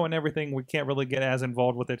the show and everything, we can't really get as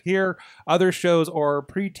involved with it here. Other shows are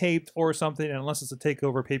pre-taped or something, unless it's a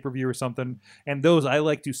takeover pay-per-view or something. And those I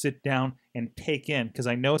like to sit down and take in, because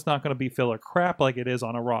I know it's not going to be filler crap like it is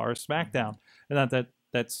on a Raw or SmackDown. And not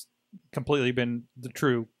that's completely been the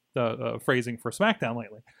true phrasing for SmackDown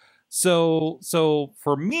lately. So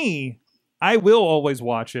for me, I will always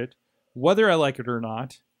watch it, whether I like it or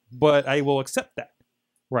not. But I will accept that,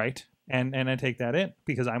 right? And I take that in,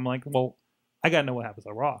 because I'm like, well, I gotta know what happens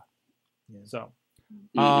on Raw. Yeah. So,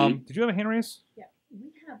 did you have a hand raise? Yeah,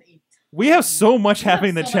 we have so much happening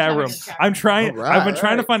in the chat room. I'm trying. All right, I've been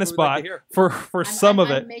trying to find a spot for some of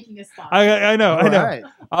it. I'm making a spot. I know. Right.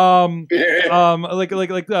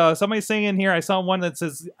 Like somebody's saying in here, I saw one that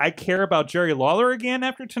says, "I care about Jerry Lawler again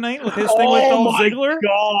after tonight with his thing with Dolph Ziggler."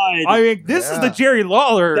 God, I mean, this is the Jerry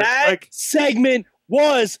Lawler. that segment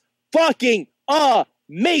was fucking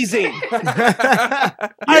amazing.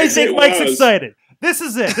 I think Mike's excited. This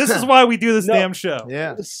is it. This is why we do this damn show.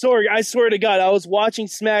 Yeah. Sorry, I swear to God, I was watching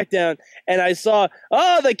SmackDown and I saw,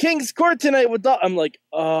 the King's Court tonight with I'm like,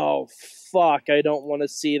 oh fuck, I don't want to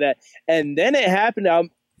see that. And then it happened.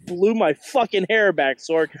 blew my fucking hair back,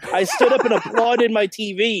 Sorg. I stood up and applauded my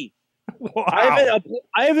TV. Wow.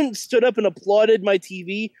 I haven't stood up and applauded my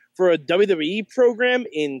TV for a WWE program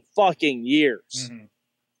in fucking years.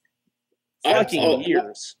 Fucking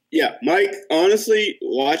years. Yeah, Mike, honestly,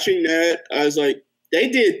 watching that, I was like, they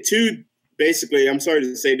did two, basically, I'm sorry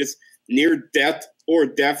to say this, near-death or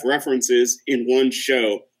death references in one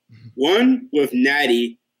show. One with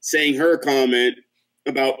Natty saying her comment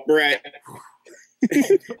about Brett.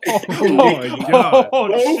 Oh my god.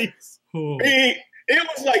 It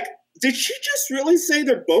was like, did she just really say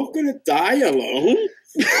they're both going to die alone?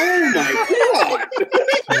 Oh my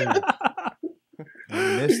god.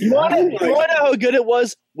 You want to know how good it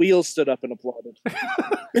was? Wheelz stood up and applauded.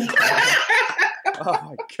 Oh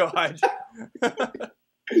my god.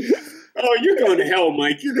 Oh, you're going to hell,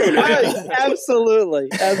 Mike. You're going to hell. Absolutely.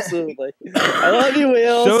 I love you,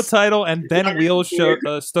 Wheelz. Show title, and then Wheelz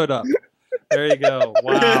stood up. There you go.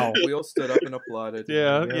 Wow. Wheelz stood up and applauded.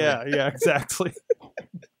 Yeah, exactly.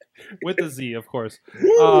 With the Z, of course.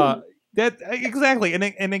 That exactly, and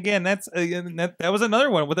again, that was another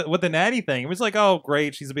one with the Natty thing. It was like, oh,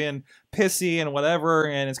 great, she's being pissy and whatever,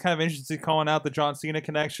 and it's kind of interesting calling out the John Cena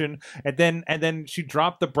connection, and then she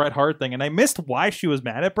dropped the Bret Hart thing, and I missed why she was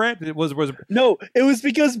mad at Bret. It was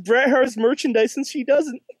because Bret Hart's merchandise and she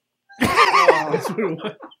doesn't. That's what it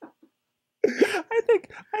was.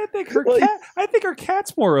 I think her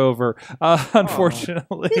cat's moreover,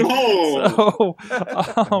 unfortunately. Oh.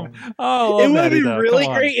 So, it would be really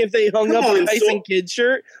great if they hung up a Tyson Kidd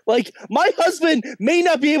shirt. Like, my husband may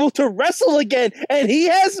not be able to wrestle again, and he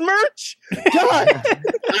has merch. God.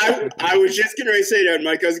 I was just going to say that,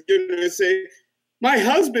 Mike. I was going to say, my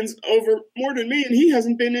husband's over more than me, and he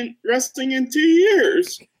hasn't been in wrestling in 2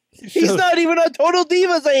 years. He's not even on Total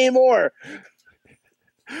Divas anymore.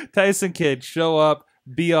 Tyson Kidd, show up,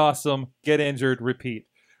 be awesome, get injured, repeat.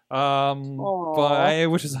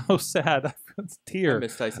 Which is so sad. Tear. I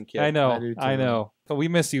miss Tyson Kidd. I know. But we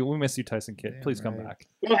miss you. We miss you, Tyson Kidd. Please come back.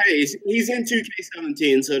 Well, hey, he's in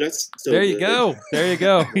 2K17, so that's still there you good.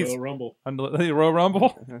 go. Royal Rumble. Royal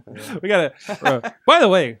Rumble. We got to. By the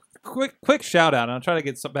way, quick shout out. I'll try to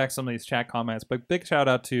get back some of these chat comments, but big shout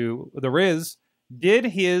out to the Riz. Did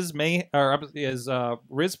his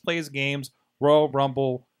Riz Plays Games Royal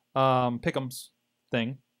Rumble pick'ems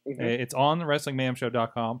thing. It's on the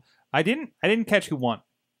WrestlingMayhemShow.com. I didn't catch who won.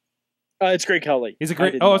 It's Great Khali. Is it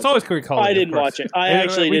great? Oh, it's always Great Khali. I didn't watch it.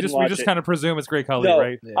 We just kind of presume it's Great Khali, no,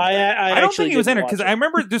 right? Yeah. I don't think he was entered because I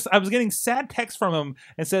remember I was getting sad text from him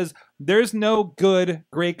and says there's no good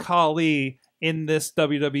Great Khali in this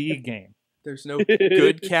WWE game. There's no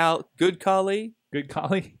good Khali. Good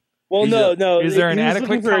Khali. Well, no. Is there an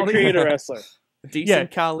adequate for a creator wrestler? Decent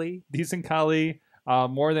Khali. Decent Khali.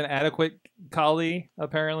 More than adequate Khali,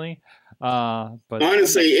 apparently. But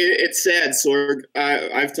honestly, it's sad, Sorg.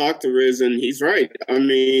 I've talked to Riz, and he's right. I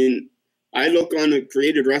mean, I look on the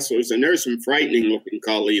created wrestlers, and there's some frightening looking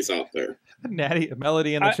Khalis out there.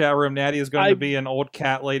 Melody in the chat room. Natty is going to be an old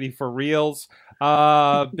cat lady for reals.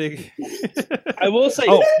 Big. I will say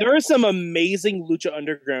there are some amazing Lucha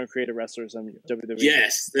Underground creative wrestlers on WWE.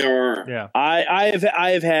 Yes, there are. Yeah, I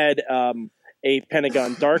have had a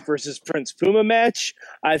Pentagon Dark versus Prince Puma match.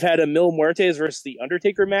 I've had a Mil Muertes versus The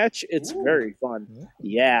Undertaker match. It's very fun.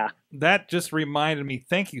 Yeah. That just reminded me.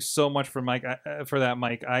 Thank you so much for Mike for that,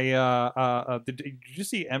 Mike. Did you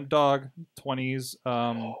see M Dog 20's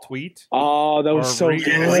tweet? Oh, that was so good.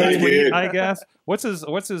 Retweet, I guess. What's his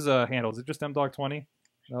handle? Is it just M Dog 20?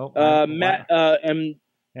 No.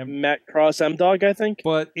 Matt Cross M Dog, I think.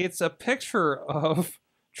 But it's a picture of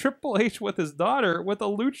Triple H with his daughter with a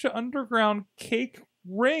Lucha Underground cake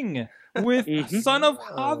ring with Son of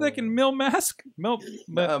Havoc and Masquerita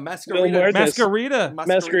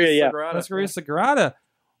Sagrada.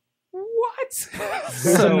 What?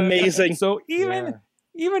 So amazing. So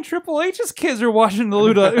even Triple H's kids are watching the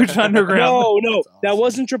Lucha Underground. No, that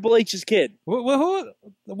wasn't Triple H's kid. Who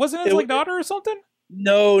wasn't his daughter or something?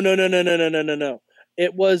 No.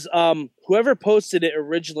 It was whoever posted it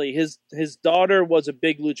originally. His daughter was a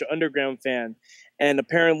big Lucha Underground fan, and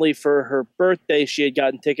apparently for her birthday she had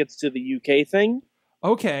gotten tickets to the UK thing.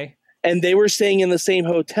 Okay. And they were staying in the same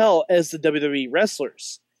hotel as the WWE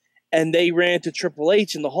wrestlers. And they ran into Triple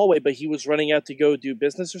H in the hallway, but he was running out to go do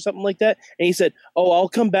business or something like that. And he said, "Oh, I'll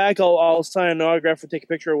come back. I'll sign an autograph or take a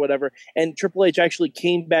picture or whatever." And Triple H actually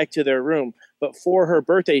came back to their room. But for her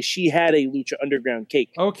birthday, she had a Lucha Underground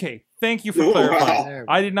cake. Okay. Thank you for clarifying.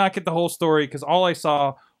 I did not get the whole story because all I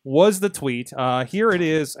saw was the tweet. Here it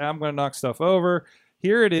is. I'm going to knock stuff over.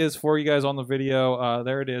 here it is for you guys on the video.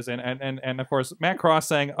 There it is, and of course Matt Cross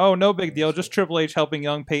saying, "Oh, no big deal, just Triple H helping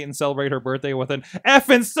young Peyton celebrate her birthday with an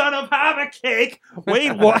effing son of a cake."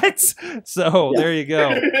 Wait, what? So there you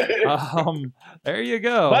go. There you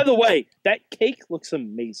go. By the way, that cake looks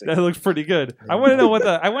amazing. That looks pretty good. I want to know what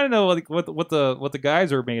the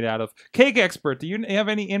guys are made out of. Cake expert, do you have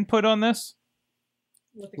any input on this?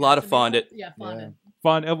 A lot of fondant. Yeah, fondant.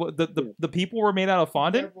 The people were made out of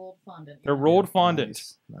fondant. They're rolled fondant. They're rolled fondant.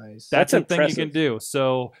 Nice. That's a thing you impressive. can do.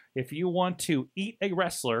 So if you want to eat a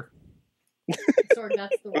wrestler, Sorry,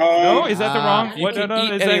 that's the no, is that the wrong? You What, can no,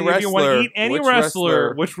 eat is any that if you want to wrestler, eat any which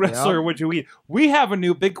wrestler, which Yeah. wrestler would you eat? We have a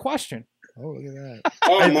new big question. Oh, look at that.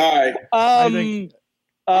 Oh my! I think-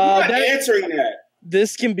 I'm not that- answering that.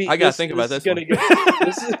 this can be. I gotta this- think about this is gonna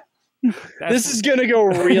one. Go, this is gonna go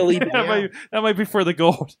really that, bad. might be for the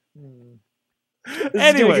gold. This is gonna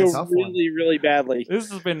Anyways, go Tough one. really, really badly. this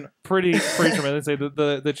has been pretty tremendous.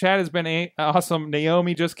 The chat has been awesome.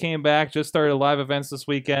 Naomi just came back, just started live events this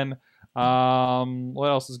weekend. What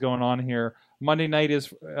else is going on here? Monday night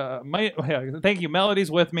is thank you.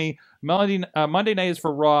 Melody's with me. Melody. Monday night is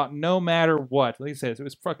for Raw, no matter what. Like I said, it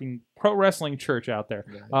was fucking pro wrestling church out there.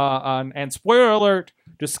 And spoiler alert,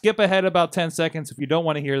 just skip ahead about 10 seconds if you don't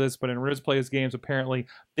want to hear this. But in Riz Plays Games, apparently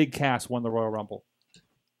Big Cass won the Royal Rumble.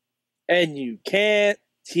 And you can't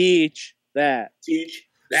teach that. Teach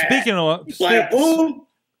that. Speaking of, Like, boom.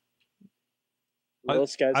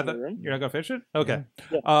 Those guys I in the thought- room. you're not gonna finish it? Okay.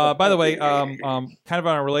 Yeah. By the way, kind of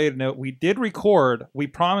on a related note, we did record. We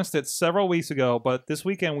promised it several weeks ago, but this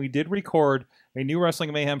weekend we did record a new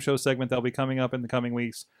Wrestling Mayhem Show segment that'll be coming up in the coming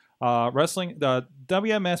weeks. The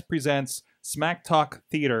WMS presents Smack Talk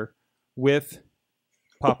Theater with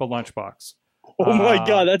Papa Lunchbox. Oh my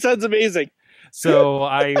god, that sounds amazing. So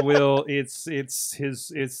I will. It's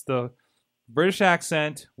the British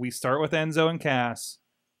accent. We start with Enzo and Cass,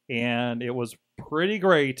 and it was pretty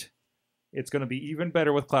great. It's going to be even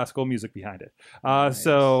better with classical music behind it.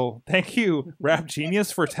 So thank you, Rap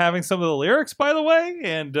Genius, for having some of the lyrics, by the way,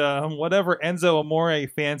 and whatever Enzo Amore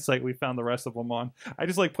fan site we found the rest of them on. I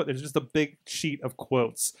just there's just a big sheet of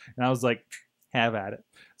quotes, and I was like, have at it.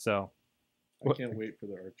 So I can't wait for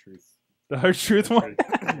the R-Truth. the hard truth one.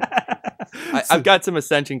 I've got some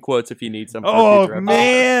Ascension quotes if you need some. for Oh future episodes.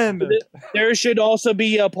 man, There should also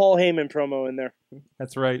be a Paul Heyman promo in there.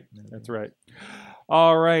 that's right. That's right.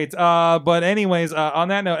 All right. But anyways, on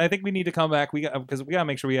that note, I think we need to come back. Because we gotta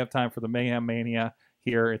make sure we have time for the Mayhem Mania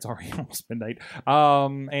here. It's already almost midnight.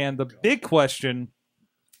 And the big question,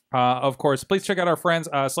 of course, please check out our friends,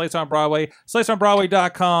 Slice on Broadway,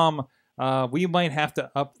 sliceonbroadway.com. We might have to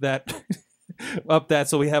up that. Up that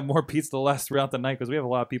so we have more pizza to last throughout the night because we have a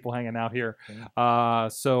lot of people hanging out here.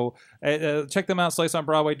 So check them out,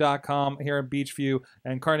 sliceonbroadway.com here in Beachview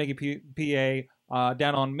and Carnegie, PA,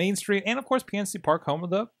 down on Main Street, and of course PNC Park, home of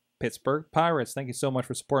the Pittsburgh Pirates. Thank you so much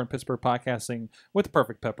for supporting Pittsburgh podcasting with the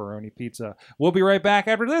perfect pepperoni pizza. We'll be right back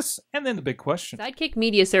after this, and then the big question. Sidekick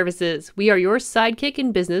Media Services. We are your sidekick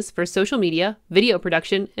in business for social media, video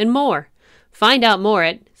production, and more. Find out more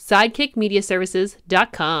at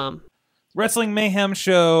sidekickmediaservices.com. Wrestling Mayhem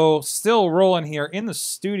Show still rolling here in the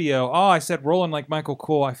studio. Oh, I said rolling like Michael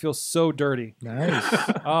Cole. I feel so dirty. Nice.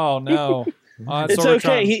 Oh no. It's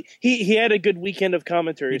Sorgatron. okay. He had a good weekend of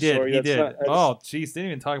commentary. He did. Sorry. He That's did. not- that's- Oh, jeez, didn't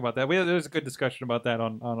even talk about that. There was a good discussion about that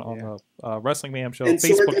on the Wrestling Mayhem Show And so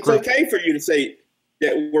Facebook it's group. okay for you to say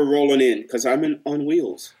that we're rolling in because I'm on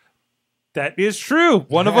wheels. That is true.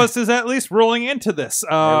 One of us is at least rolling into this.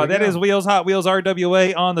 That is Wheels Hot Wheels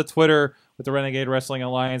RWA on the Twitter with the Renegade Wrestling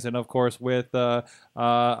Alliance, and of course with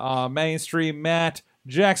mainstream Matt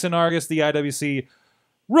Jaxon Argos, the IWC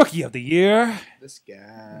Rookie of the Year. This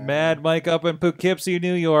guy. Mad Mike up in Poughkeepsie,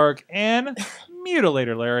 New York, and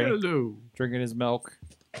Mutilator Larry Hello. drinking his milk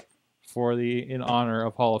in honor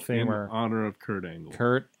of Hall of Famer In honor of Kurt Angle.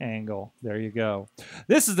 Kurt Angle. There you go.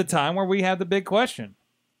 This is the time where we have the big question.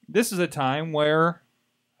 This is a time where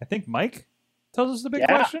I think Mike tells us the big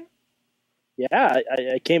question. Yeah,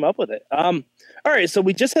 I came up with it. All right, so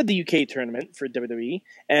we just had the UK tournament for WWE,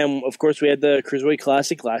 and of course we had the Cruiserweight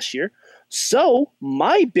Classic last year. So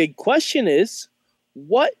my big question is,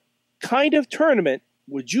 what kind of tournament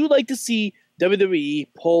would you like to see WWE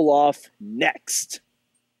pull off next?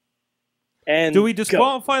 And Do we go.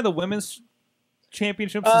 disqualify the women's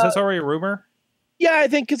championship since that's already a rumor? Yeah, I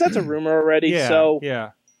think because that's a rumor already. Yeah, So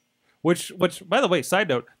yeah. Which, by the way, side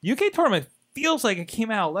note, the UK tournament feels like it came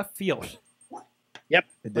out of left field. Yep,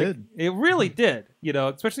 It did. It really did,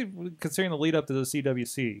 especially considering the lead up to the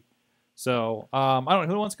CWC. So, I don't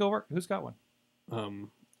know. Who wants to go work? Who's got one?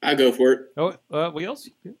 I go for it. Oh, Wheels?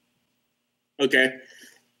 Okay.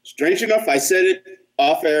 Strange enough, I said it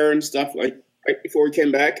off air and stuff like right before we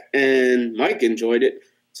came back, and Mike enjoyed it.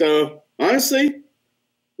 So honestly,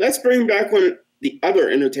 let's bring back one of the other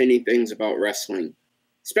entertaining things about wrestling,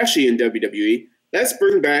 especially in WWE. Let's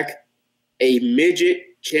bring back a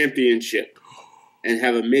midget championship and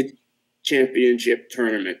have a midget championship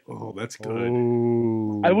tournament. Oh, that's good.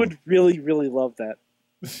 Ooh. I would really, really love that.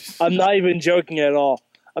 I'm not even joking at all.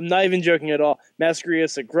 Masquerade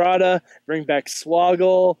Sagrada, bring back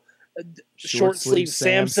Swoggle, short sleeve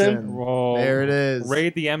Samson. Whoa. There it is.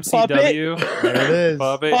 Raid the MCW. There it is.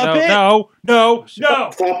 Puppet. Puppet. No.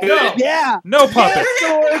 Puppet. Yeah. No puppet.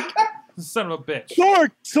 Sorg. Son of a bitch.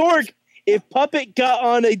 Sorg. If Puppet got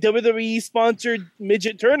on a WWE sponsored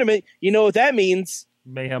midget tournament, you know what that means?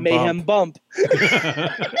 Mayhem Bump.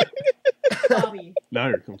 Bobby. Now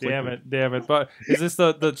you're conflicted. Damn it. But is this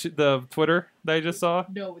the Twitter that I just saw?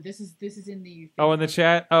 No, this is in the. Oh, in the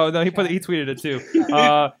chat. Oh no, he tweeted it too.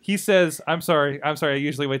 He says, "I'm sorry. I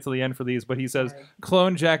usually wait till the end for these, but he says,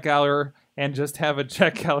 clone Jack Gallagher and just have a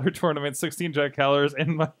Jack Gallagher tournament, 16 Jack Gallagher's,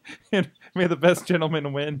 and may the best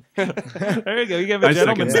gentleman win." There you go. You have a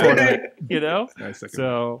gentleman's tournament. You know.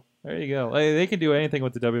 So there you go. They can do anything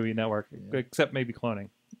with the WWE Network except maybe cloning.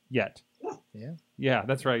 Yet. Yeah,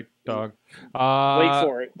 that's right, dog. Wait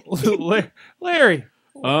for it. Larry.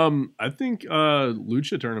 I think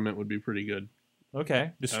Lucha tournament would be pretty good.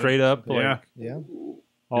 Okay, just straight up, like,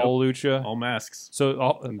 all Lucha, all masks. So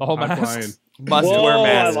all masks. Must wear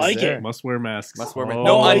masks. I like it. Must wear masks. Must wear masks. Oh.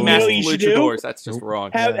 No unmasked You know what you should luchadors. That's just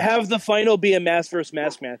wrong. Have the final be a mask versus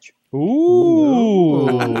mask match. Ooh.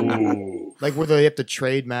 Like where they have to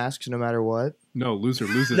trade masks no matter what. No, loser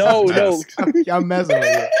loses. No. I'm messing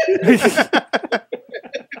with you.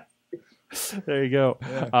 There you go.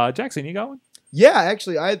 Yeah. Jackson, you got one? Yeah,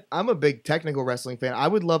 actually, I'm a big technical wrestling fan. I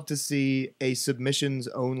would love to see a submissions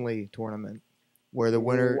only tournament where the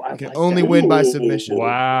winner can only win by submission.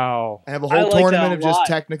 Wow. And have a whole tournament of just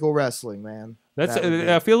technical wrestling, man. That's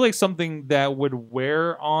I feel like something that would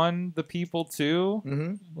wear on the people too.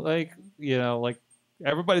 Mm-hmm. Like, like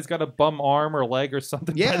everybody's got a bum arm or leg or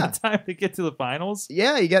something by the time they get to the finals.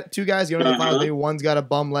 Yeah, you got two guys going to the finals. Maybe one's got a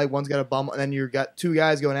bum leg, one's got a bum, and then you've got two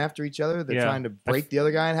guys going after each other. They're trying to break the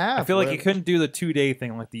other guy in half. I feel like you couldn't do the 2-day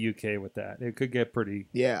thing like the UK with that. It could get pretty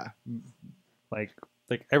like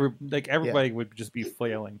everybody would just be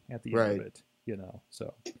flailing at the end of it,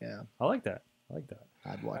 So I like that.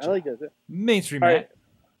 I'd watch. I like that. Mainstream Matt. Right.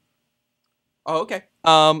 Oh, okay.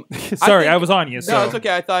 Sorry, I was on you. No, it's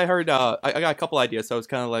okay. I thought I heard. I got a couple ideas, so I was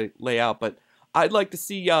kind of like lay out. But I'd like to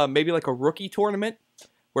see maybe like a rookie tournament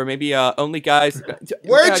where maybe only guys.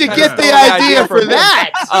 Where'd you get the idea for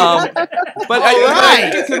that? But I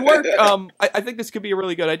think it could work. I think this could be a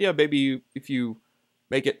really good idea. Maybe if you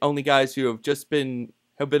make it only guys who have just been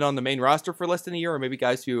on the main roster for less than a year, or maybe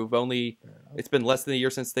guys who have it's been less than a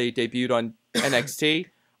year since they debuted on NXT.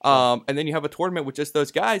 And then you have a tournament with just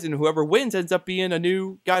those guys, and whoever wins ends up being a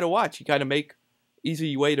new guy to watch. You kind of make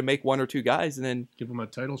easy way to make one or two guys, and then give them a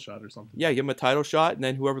title shot or something. Yeah, give them a title shot, and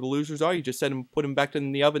then whoever the losers are, you just put them back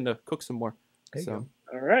in the oven to cook some more. All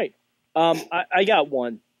right. I got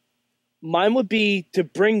one. Mine would be to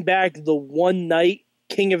bring back the one night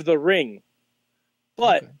King of the Ring,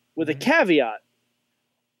 but with a caveat: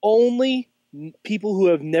 only people who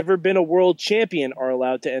have never been a world champion are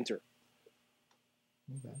allowed to enter.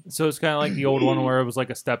 So it's kind of like the old one where it was like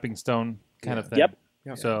a stepping stone kind of thing. Yep.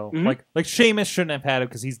 So like Sheamus shouldn't have had it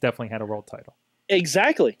because he's definitely had a world title.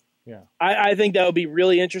 Exactly. Yeah. I think that would be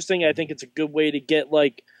really interesting. I think it's a good way to get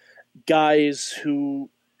like guys who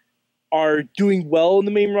are doing well in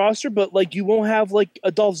the main roster, but like you won't have like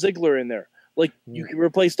a Dolph Ziggler in there. Like you can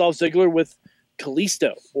replace Dolph Ziggler with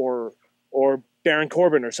Kalisto or Baron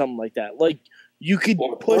Corbin or something like that. Like you could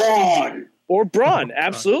push Braun. Or Braun,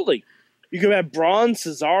 absolutely. You can have Braun,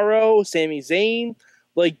 Cesaro, Sami Zayn.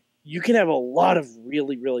 Like you can have a lot of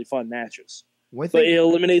really, really fun matches. But it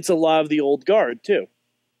eliminates a lot of the old guard too.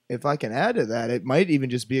 If I can add to that, it might even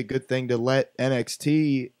just be a good thing to let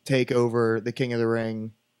NXT take over the King of the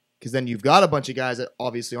Ring, because then you've got a bunch of guys that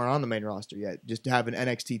obviously aren't on the main roster yet. Just to have an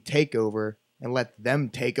NXT takeover and let them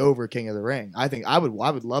take over King of the Ring. I think I would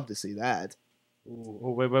love to see that.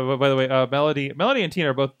 Ooh, wait, by the way, Melody and Tina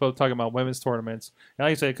are both talking about women's tournaments, and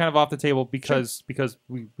like I said, kind of off the table because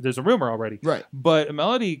there's a rumor already, right? But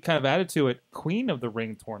Melody kind of added to it, Queen of the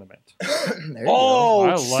Ring tournament.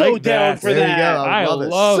 Oh, so down for that! I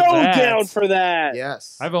love so that. Down for that.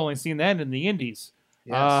 Yes, I've only seen that in the Indies.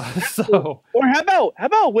 Yes. Or how about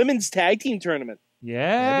a women's tag team tournament?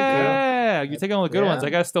 Yeah, you're taking all the good ones. I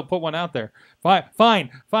gotta still put one out there. Fine.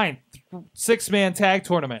 6-man tag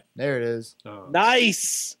tournament. There it is.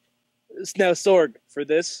 Nice. Now, Sorg, for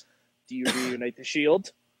this, Do you reunite the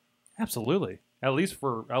Shield? Absolutely. At least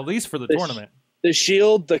for the The tournament. The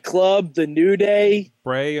Shield, the Club, the New Day.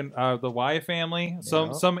 Bray and the Wyatt family.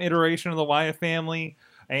 Some iteration of the Wyatt family.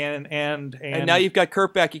 And now you've got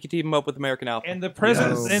Kurt back. You can team him up with American Alpha. And the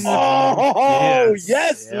presence. Yes.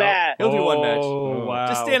 Yes, Matt. He'll do one match. Oh, wow.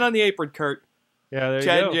 Just stand on the apron, Kurt. Yeah, there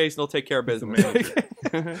Chad you and go. Jason will take care of business. Kurt,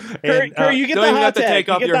 you get don't the even hot have to tag. take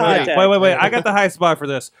You off get your the hot hoodie. tag. Wait. I got the high spot for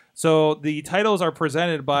this. So the titles are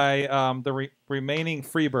presented by the remaining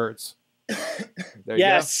Freebirds. There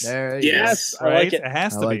Yes. There you Yes. I Right? like it. It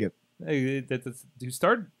has I to like be. it. That's who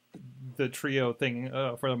started the trio thing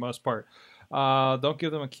for the most part. Don't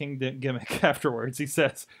give them a king gimmick afterwards, he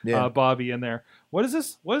says. Yeah. Bobby in there. What is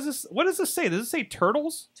this? What does this say? Does it say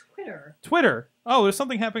turtles? Twitter. Oh, there's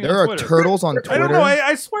something happening There on are Twitter. turtles on Twitter. I don't know.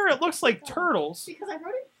 I swear it looks like turtles. Because I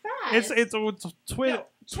wrote it fast. It's Twitter.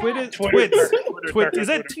 Twit. Is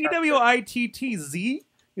that TWITTZ?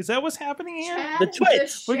 Is that what's happening here? Chad The and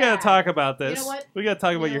Twitch. We gotta Shad. talk about this. You know what? We gotta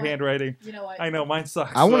talk You about know your what? handwriting. You know what? I know mine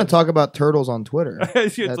sucks. I want to talk about turtles on Twitter.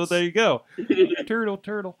 So That's- there you go. Turtle.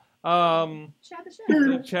 Chad the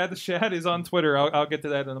Shad. Chad the Shad is on Twitter. I'll get to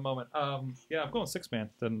that in a moment. Yeah, I'm going 6-man.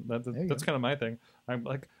 Then There you that's go. kind of my thing. I'm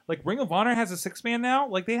like Ring of Honor has a 6-man now.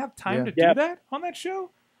 Like they have time to Yep. do that on that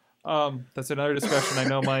show. That's another discussion. I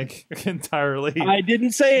know, Mike, entirely. I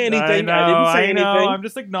didn't say anything. I, didn't say I anything. know. I'm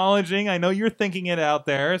just acknowledging. I know you're thinking it out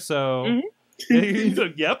there. So,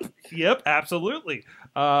 so yep, absolutely.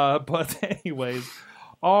 But anyways,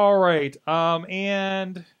 all right.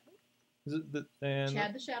 And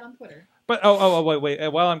Chad the Shad on Twitter. but wait.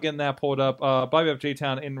 While I'm getting that pulled up, Bobby F. J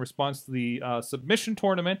Town in response to the submission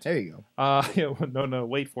tournament. There you go. No,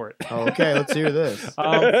 wait for it. Oh, okay, let's hear this.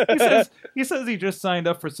 He says he just signed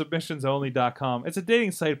up for submissionsonly.com. It's a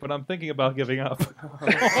dating site, but I'm thinking about giving up.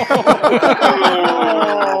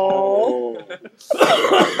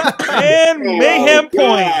 And Mayhem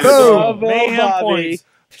points. Boom. Mayhem Bobby. points.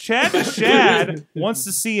 Chad the Shad wants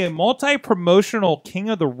to see a multi-promotional King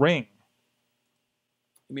of the Ring.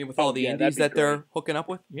 You mean with all the yeah, that'd indies be that they're great. hooking up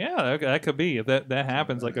with? Yeah, that could be. If that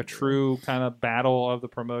happens, like a true kind of battle of the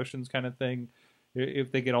promotions kind of thing,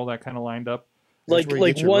 if they get all that kind of lined up. That's Like where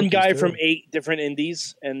you get your one rookies, guy too. from 8 different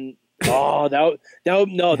indies, and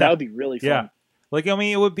that would be really fun. Yeah. Like, I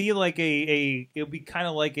mean, it would be like it would be kind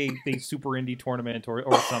of like a super indie tournament or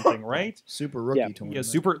something, right? Super rookie Yeah. tournament. Yeah,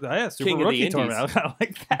 super King of the rookie Indies. tournament. I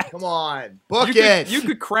like that. Come on, book You it. could, you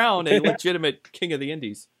could crown a legitimate King of the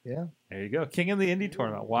Indies. Yeah. There you go, King of the Indie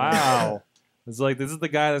tournament. Wow, it's like this is the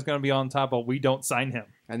guy that's going to be on top, but we don't sign him.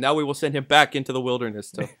 And now we will send him back into the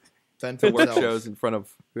wilderness to Fend to for work himself. shows in front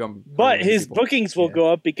of But his people. bookings will Yeah.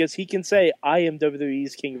 go up because he can say, "I am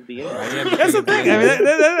WWE's King of the Indies." I am That's the King of thing. I mean, Indies.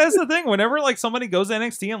 that's the thing. Whenever like somebody goes to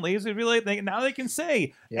NXT and leaves, it'd be like now they can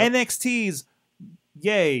say Yep. NXT's,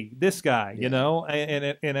 yay, this guy, Yeah. you know,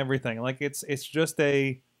 and everything. Like it's just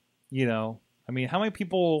a, you know, I mean, how many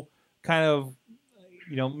people kind of,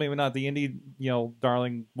 you know, maybe not the indie, you know,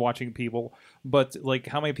 darling watching people, but like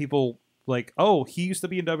how many people like, oh, he used to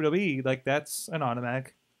be in WWE, like that's an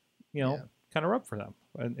automatic, you know, Yeah. kind of rub for them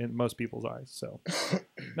in most people's eyes. So,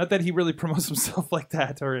 not that he really promotes himself like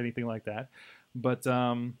that or anything like that, but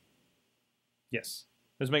yes,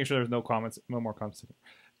 just making sure there's no more comments.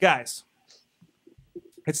 Guys,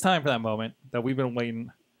 it's time for that moment that we've been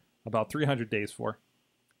waiting about 300 days for.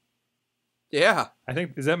 Yeah. I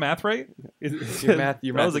think, is that math right? Your math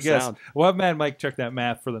That was a is guess. sound. We'll have Mad Mike check that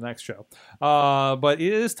math for the next show. But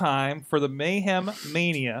it is time for the Mayhem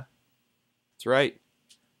Mania. That's right.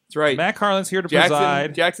 That's right. Matt Carlins here to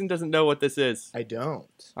preside. Jackson doesn't know what this is. I don't.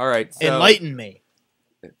 All right. So, Enlighten me.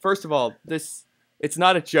 first of all, it's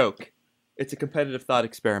not a joke. It's a competitive thought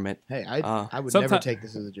experiment. Hey, I would sometime- never take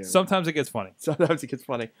this as a joke. Sometimes it gets funny. Sometimes it gets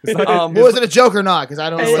funny. Was it a joke or not? Because I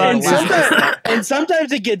don't know. what And, I'm laughing at. and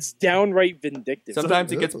sometimes it gets downright vindictive.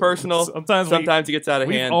 Sometimes it gets personal. Sometimes Sometimes it gets out of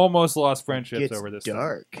we've hand. almost lost friendships Gets over this.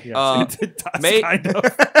 dark. Thing. Uh, Yes, it does, May- kind of.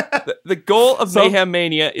 The goal of So- Mayhem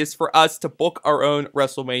Mania is for us to book our own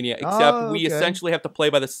WrestleMania, except Oh, we okay. essentially have to play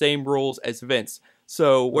by the same rules as Vince.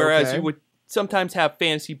 So whereas Okay. you would sometimes have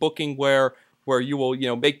fantasy booking where you will,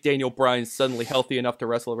 make Daniel Bryan suddenly healthy enough to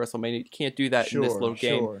wrestle at WrestleMania, you can't do that in this little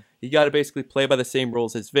game. Sure. You got to basically play by the same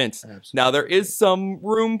rules as Vince. Absolutely. Now there is some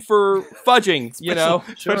room for fudging,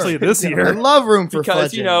 Especially this I year. love room for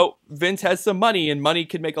because fudging. Vince has some money and money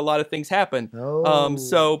can make a lot of things happen. Oh,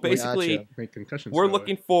 So basically, gotcha. Make concussions. we're go away.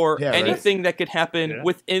 looking for Yeah, right. anything that could happen Yeah.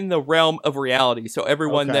 within the realm of reality. So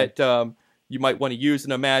everyone Okay. that you might want to use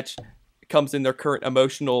in a match comes in their current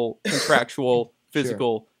emotional, contractual,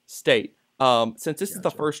 physical state. Since this is the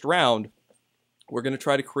Gotcha. first round, we're going to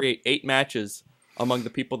try to create 8 matches among the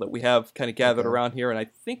people that we have kind of gathered around here, and I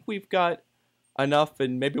think we've got enough,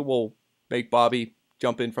 and maybe we'll make Bobby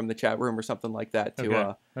jump in from the chat room or something like that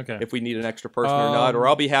to if we need an extra person or not, or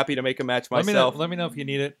I'll be happy to make a match myself. Let me know if you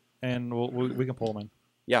need it, and we can pull him in.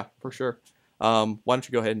 Yeah, for sure. Why don't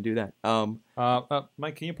you go ahead and do that?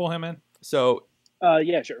 Mike, can you pull him in? So,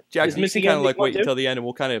 yeah, sure. Jaxon, you can kind of like wait until the end, and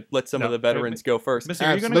we'll kind of let some of the veterans go first.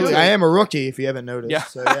 Absolutely, I am a rookie. If you haven't noticed, yeah.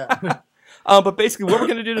 So, yeah. But basically, what we're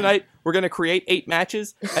going to do tonight, we're going to create 8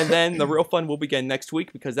 matches, and then the real fun will begin next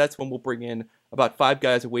week, because that's when we'll bring in about 5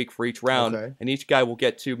 guys a week for each round, and each guy will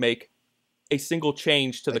get to make a single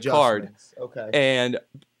change to the card. Okay. And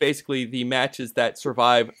basically, the matches that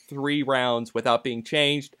survive 3 rounds without being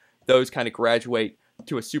changed, those kind of graduate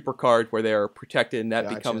to a super card where they're protected, and that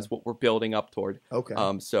becomes what we're building up toward. Okay.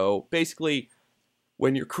 So basically,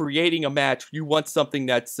 when you're creating a match, you want something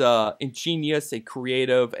that's ingenious and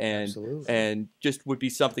creative, and just would be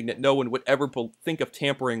something that no one would ever think of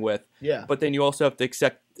tampering with. Yeah. But then you also have to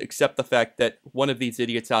accept the fact that one of these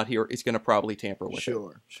idiots out here is going to probably tamper with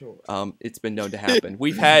it. Sure. It's been known to happen.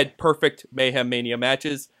 We've had perfect Mayhem Mania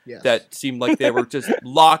matches that seemed like they were just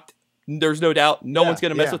locked. There's no doubt no one's going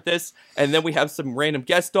to mess with this. And then we have some random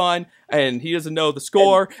guest on, and he doesn't know the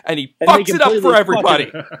score, and he fucks it up for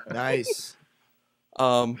everybody. Nice.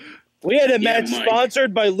 We had a match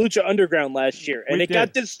sponsored by Lucha Underground last year, and it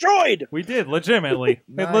got destroyed. We did, legitimately.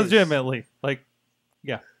 Legitimately. Like,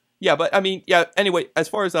 yeah. Yeah, but I mean, anyway, as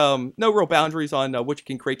far as no real boundaries on what you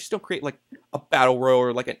can create, you still create like a battle row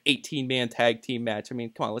or like an 18-man tag team match. I mean,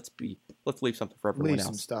 come on, let's leave something for everyone else. Leave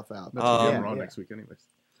some stuff out. That's Raw next week anyways.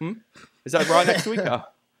 Is that Raw next week?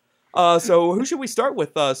 So who should we start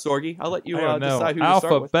with, Sorgi? I'll let you decide who to start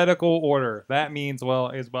with. Alphabetical order. That means, well,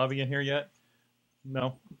 is Bobby in here yet?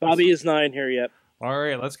 No. Bobby is not in here yet. All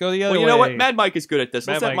right, let's go the other way. Well, you know what? Mad Mike is good at this.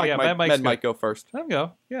 Let's let Mad Mike go first. Let him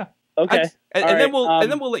go. Yeah. Okay. And then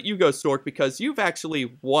we'll let you go, Sorg, because you've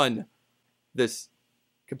actually won this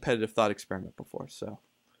competitive thought experiment before. So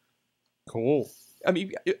cool. I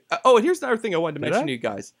mean, and here's another thing I wanted to mention to you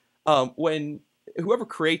guys. When whoever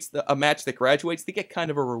creates a match that graduates, they get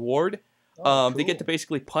kind of a reward. They get to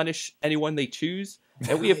basically punish anyone they choose.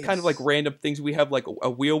 And we have kind of like random things. We have like a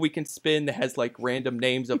wheel we can spin that has like random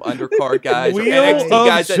names of undercard guys. Wheel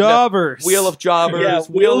of Jobbers. Wheel of Jobbers. Yeah,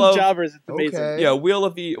 Wheel of Jobbers. It's amazing. Okay. Yeah, Wheel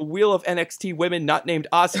of NXT women not named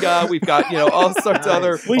Asuka. We've got all sorts of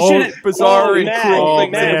other bizarre and cruel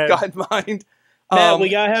things that have got in mind. Matt, we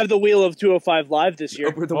gotta have the Wheel of 205 Live this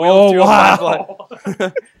year. The Wheel of 205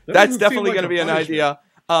 Live. That's definitely going to be an idea.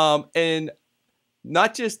 And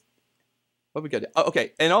not just what we got.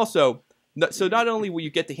 Okay, and also, so not only will you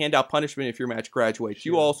get to hand out punishment if your match graduates,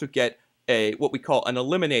 you also get what we call an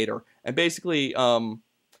eliminator. And basically,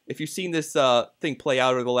 if you've seen this thing play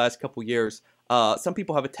out over the last couple years, some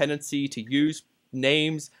people have a tendency to use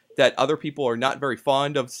names that other people are not very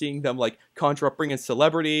fond of seeing them like conjure up, bring in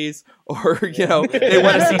celebrities, or they want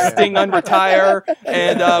to see Sting unretire,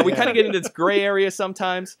 and we kind of get into this gray area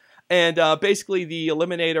sometimes. And basically, the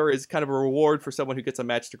eliminator is kind of a reward for someone who gets a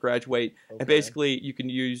match to graduate. Okay. And basically, you can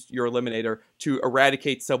use your eliminator to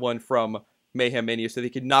eradicate someone from Mayhem Mania so they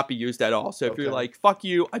could not be used at all. So if you're like, fuck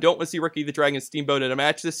you, I don't want to see Ricky the Dragon Steamboat in a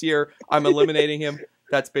match this year, I'm eliminating him.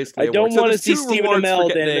 That's basically I don't want to see Stephen Amell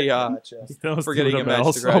for getting a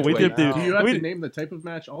match to graduate. Do you have to name the type of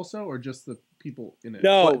match also, or just the people in it?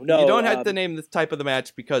 No. You don't have to name the type of the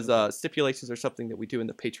match because stipulations are something that we do in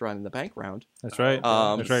the Patreon and the bank round. That's right.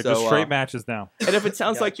 That's right. Just straight matches now. And if it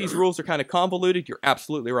sounds like these rules are kind of convoluted, you're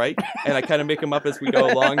absolutely right. And I kind of make them up as we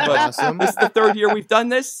go along. But this is the 3rd year we've done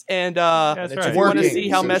this. And if you want to see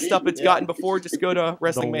how messed up it's gotten before, just go to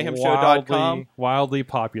WrestlingMayhemShow.com. Wildly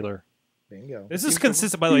popular. Bingo. This is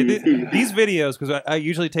consistent, by the way. These videos, because I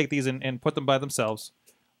usually take these and put them by themselves.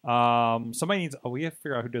 Somebody needs. We have to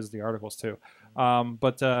figure out who does the articles too.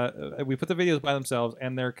 But we put the videos by themselves,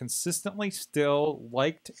 and they're consistently still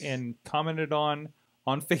liked and commented on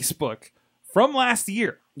Facebook from last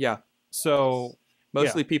year. Yeah. So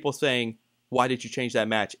mostly people saying, "Why did you change that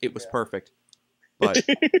match? It was perfect." But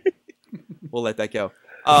we'll let that go.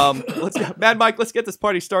 Let's go. Mad Mike. Let's get this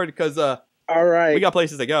party started because all right, we got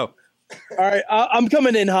places to go. All right, I'm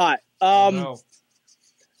coming in hot. No,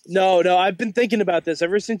 I've been thinking about this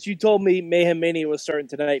ever since you told me Mayhem Mania was starting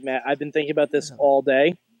tonight, Matt. I've been thinking about this all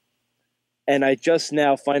day, and I just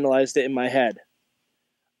now finalized it in my head.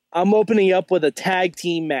 I'm opening up with a tag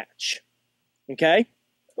team match. Okay?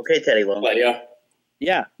 Okay, Teddy Long.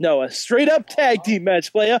 Yeah, no, a straight-up tag team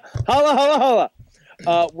match, playa. Holla, holla,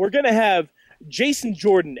 holla. We're going to have Jason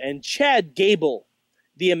Jordan and Chad Gable,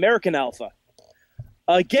 the American Alpha,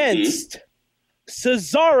 against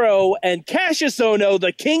Cesaro and Cassius Ohno,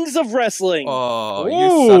 the Kings of Wrestling. Oh,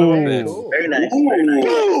 you son of a bitch. Ooh. Very nice. Very nice.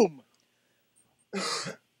 Boom!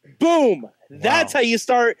 Boom! That's how you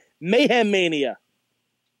start Mayhem Mania.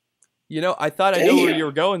 You know, I thought I knew where you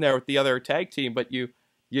were going there with the other tag team, but you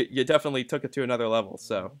definitely took it to another level.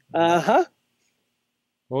 So, Uh-huh.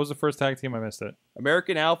 What was the first tag team? I missed it.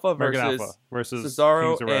 American Alpha versus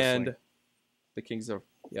Cesaro Kings of Wrestling. and the Kings of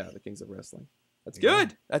Wrestling. That's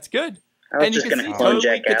good. That's good. I was And you just can going see to clone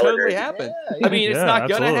Jack could Gallagher. totally happen. Yeah, I mean, it's Yeah, not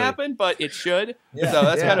absolutely. gonna happen, but it should. Yeah, So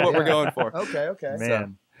that's yeah, kind of what we're yeah. going for. Okay.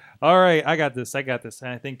 Man. All right, I got this. And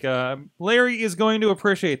I think Larry is going to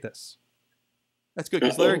appreciate this. That's good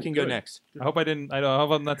because Larry can go next. I hope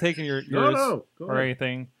I'm not taking yours No, go or ahead.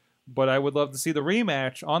 anything, but I would love to see the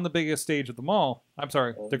rematch on the biggest stage of them all. I'm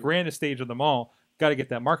sorry, the grandest stage of them all. Got to get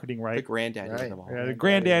that marketing right. The granddaddy Right. of them all. Yeah, the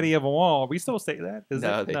granddaddy of them all. We still say that? Is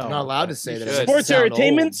No, it? they No. don't. Not allowed to say that. should. It makes it Sports sound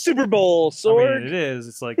Entertainment old. Super Bowl, I Sorg. mean, it is.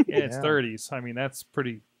 It's like it's Yeah. 30s. I mean, that's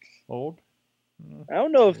pretty old. I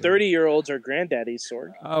don't know if 30-year-olds are granddaddies,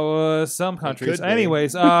 Sorg. Oh, some countries. could be.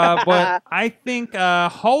 Anyways, but I think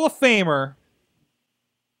Hall of Famer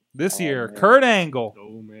this year, man. Kurt Angle,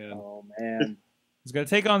 Oh man. Oh, man. is going to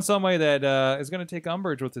take on somebody that is going to take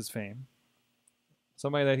umbrage with his fame.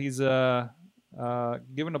 Somebody that he's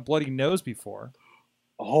given a bloody nose before.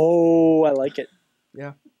 Oh, I like it.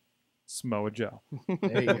 Samoa Joe.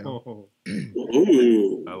 There you go.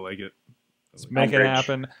 Ooh. I like it. Let's make it Umbrage.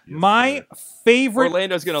 happen. Yes, My sir. favorite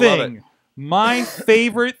Orlando's gonna love thing, it. my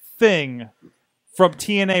favorite thing from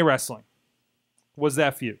TNA Wrestling was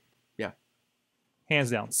that feud. Yeah.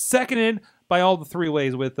 Hands down. Seconded by all the three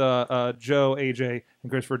ways with Joe, AJ,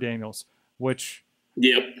 and Christopher Daniels, which,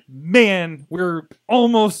 Yep. man, we're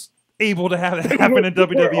almost able to have that happen in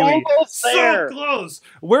WWE. almost there. So close.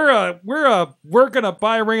 We're gonna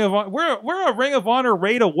buy a Ring of Honor. We're a Ring of Honor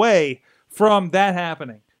raid away from that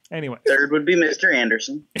happening. Anyway. Third would be Mr.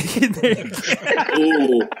 Anderson.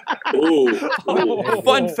 Ooh. Ooh. Oh,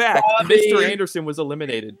 Fun fact: Bobby. Mr. Anderson was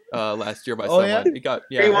eliminated last year by Oh, someone. yeah? He got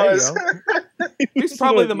He There you was. go. He's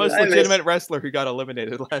probably the most I missed- legitimate wrestler who got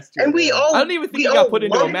eliminated last year. And we all. I don't even think we he got all put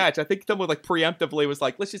into a loved- match. I think someone like preemptively was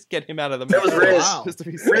like, "Let's just get him out of the That match." was Riz. Wow. Just to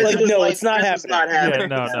be Riz safe. Like, was no, like, it's not Riz was happening. not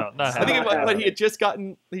happening. Yeah, no, not I think happening.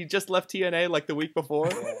 but he just left TNA like the week before,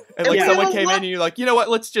 and like we someone all came in loved- and you're like, you know what?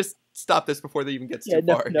 Let's just stop this before they even gets Yeah, too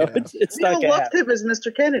no, far. no, you know? it's We not all gonna loved happen. him as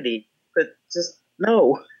Mr. Kennedy, but just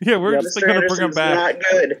no. Yeah, we're Yeah, just Mr. going to bring him Anderson's back. not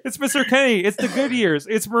good. It's Mr. Kennedy. It's the good years.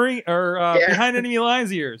 It's Marine or Yeah. behind enemy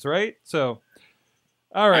lines years, right? So,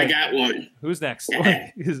 all I right. got one. Who's next? Yeah.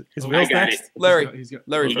 is I Will's got next? it. Larry, He's got-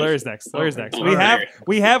 Larry, Larry's next. Larry's Okay. next. All We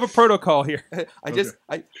right. have a protocol here.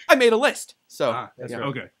 I made a list. So That's yeah. right.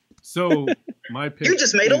 Okay. So my pick You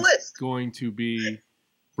just made a is list. going to be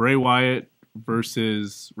Bray Wyatt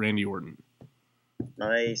versus Randy Orton.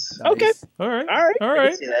 Nice. Okay. All right. All right. All I right.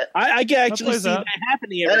 can see that. I can actually plays see out. that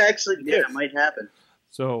happening. That actually, yeah, might happen.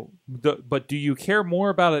 So, but do you care more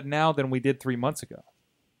about it now than we did 3 months ago?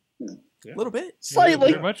 A little bit. Slightly.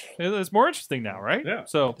 Pretty much. It's more interesting now, right? Yeah.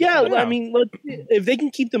 So, Yeah, I mean, if they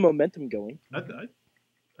can keep the momentum going.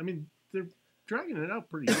 I mean, they're dragging it out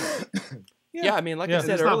pretty good. Yeah, I mean, like Yeah. I said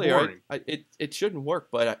It's not earlier, boring. it shouldn't work,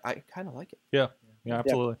 but I kind of like it. yeah,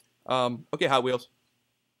 absolutely. Okay, Hot Wheels.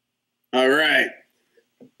 All right.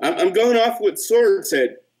 I'm going off what Sorg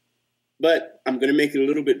said, but I'm going to make it a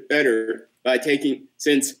little bit better by taking,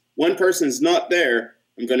 since one person is not there,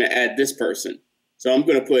 I'm going to add this person. So I'm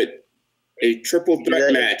going to put a triple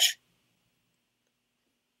threat match.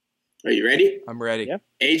 Are you ready? I'm ready. Yep.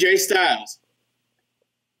 AJ Styles,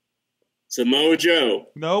 Samoa Joe.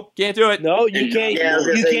 Nope. Can't do it. No, you can't. Yeah, I was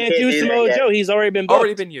gonna you say can't you do can't do that Samoa yet. Joe. He's already been booked.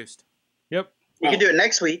 Already been used. Yep. We can do it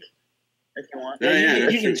next week if you want. Oh, yeah, you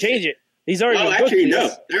that's can true. change it. He's already Oh, been booked. actually, no.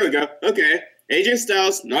 Yes. There we go. Okay. AJ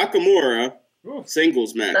Styles, Nakamura,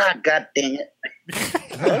 singles match. Ah, god dang it.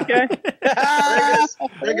 Okay.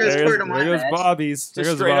 There goes There's, part of my there goes match. Bobby's. There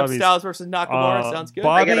Just goes straight up Bobby's. Styles versus Nakamura. Sounds good.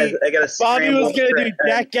 Bobby, I gotta Bobby scramble was going to do thread.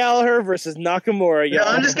 Jack Gallagher versus Nakamura. No, Yeah.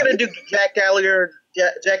 I'm just gonna do Jack Gallagher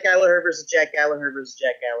versus Jack Gallagher versus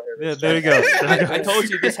Jack Gallagher. Yeah, Versus there you Jack go. Gallagher. I told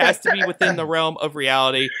you this has to be within the realm of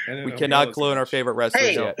reality. We cannot clone our favorite wrestlers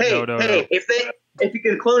Hey, yet. hey, No. hey! If you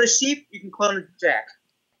can clone a sheep, you can clone a Jack.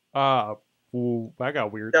 Ooh, that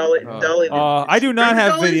got weird. Dolly. I do not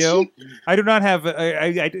have Dolly video. sheep. I do not have.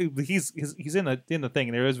 He's in the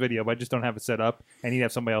thing. There is video, but I just don't have it set up, and he'd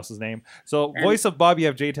have somebody else's name. So, And- voice of Bobby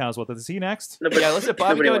F. J. Town is with us. Is he next? Nobody- Yeah, let's let Bobby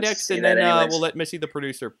nobody go wants to next, see and that then anyways. we'll let Missy, the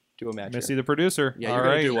producer, do a match. Missy, here. the producer. Yeah, All you're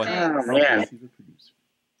gonna right. do one. Oh man.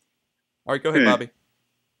 All right, go ahead, Bobby.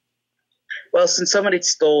 Well, since somebody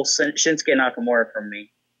stole Shinsuke Nakamura from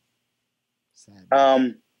me,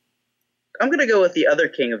 gonna go with the other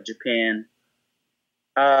king of Japan.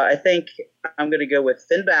 I think I'm gonna go with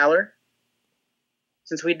Finn Balor,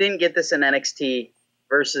 since we didn't get this in NXT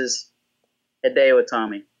versus Hideo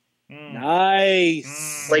Itami.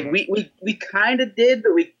 Nice. Like we kind of did,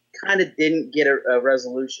 but we kind of didn't get a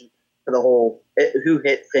resolution for the whole who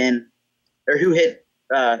hit Finn or who hit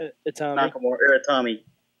Itami. Nakamura or Itami.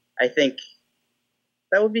 I think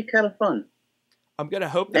that would be kind of fun. I'm gonna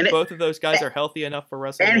hope that both of those guys are healthy enough for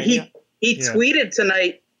WrestleMania. And he tweeted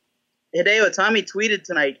tonight. Hideo Itami tweeted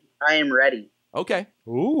tonight, "I am ready." Okay.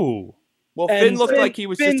 Ooh. Well, Finn looked like he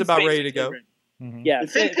was just Finn's about face ready to is go. different. Yeah,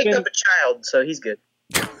 And Finn picked up a child, so he's good.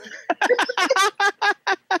 Do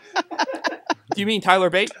you mean Tyler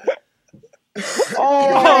Bate?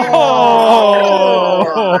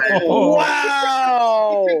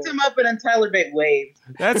 Wow! He picked him up and then Tyler Bate waved.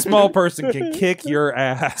 That small person can kick your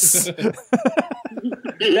ass.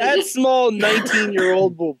 That small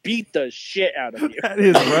 19-year-old will beat the shit out of you. That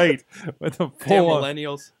is right. With the Damn full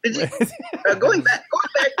millennials. Going back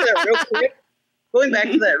to that real quick. Going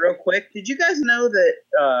back to that real quick. Did you guys know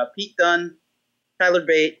that Pete Dunne, Tyler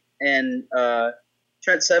Bate, and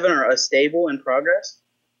Trent Seven are a stable in progress?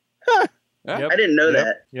 Yep. I didn't know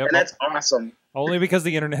that, Yep. and that's awesome. Only because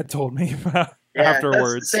the internet told me Yeah,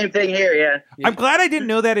 afterwards. that's the same thing here. Yeah, I'm glad I didn't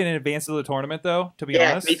know that in advance of the tournament, though. To be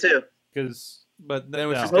honest, me too. But then it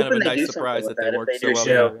was no. just kind of a Hoping they do nice surprise something that with they that if worked they so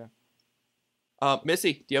do well. show.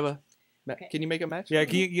 Missy, do you have can you make a match? Yeah,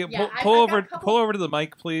 can you Yeah, pull I got a couple- pull over to the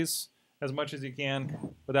mic, please, as much as you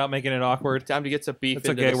can, without making it awkward. Time to get some beef. It's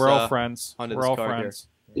into okay. this, We're all friends. onto We're this all card friends.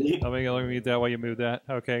 Let me mute that while you move that.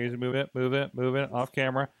 Okay, you move it off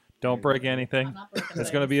camera. Don't break anything. I'm not breaking It's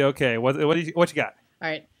it. gonna be okay. What you got? All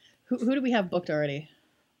right. Who do we have booked already?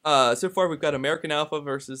 So far, we've got American Alpha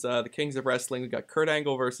versus the Kings of Wrestling. We've got Kurt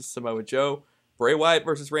Angle versus Samoa Joe. Bray Wyatt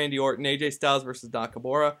versus Randy Orton. AJ Styles versus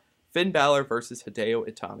Nakamura. Finn Balor versus Hideo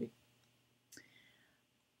Itami.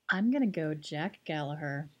 I'm gonna go Jack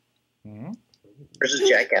Gallagher Versus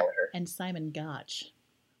Jack Gallagher. and Simon Gotch.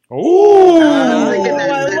 Oh, I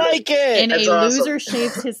like it. And That's a awesome. loser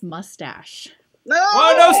shaves his mustache. No!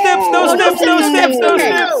 Oh, no steps, no steps.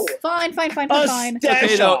 Fine.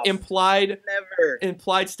 Okay, though, off.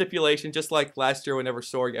 implied stipulation, just like last year whenever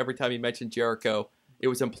Sorg, every time he mentioned Jericho, it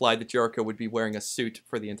was implied that Jericho would be wearing a suit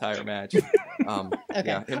for the entire match.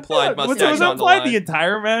 Yeah, implied Was mustache it on the implied line. the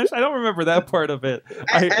entire match? I don't remember that part of it.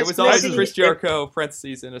 It was always Chris Jericho,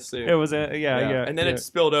 parentheses, in a suit. It was yeah. And then it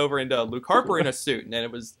spilled over into Luke Harper in a suit, and then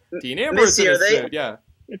it was Dean Ambrose Missy, in a are they- suit. Yeah.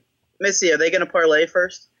 Missy, are they going to parlay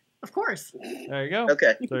first? Of course. There you go.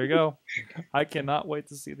 Okay. There you go. I cannot wait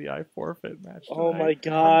to see the I forfeit match. Oh tonight. my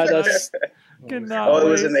god, that's Cannot Oh, it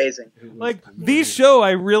was wait. amazing. Like these show,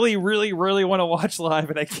 I really want to watch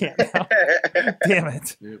live, and I can't now. Damn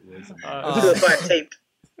it. It was. Do it by tape.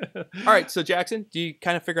 All right, so Jackson, do you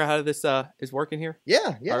kind of figure out how this is working here?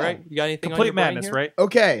 Yeah. All right, you got anything on Complete your brain madness, here? right?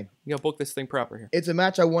 Okay. You gotta book this thing proper here. It's a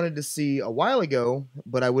match I wanted to see a while ago,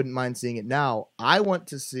 but I wouldn't mind seeing it now. I want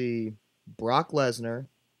to see Brock Lesnar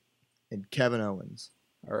and Kevin Owens.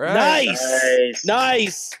 All right.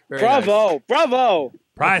 nice. Very Bravo.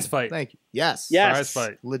 Prize fight. Thank you. Yes. Prize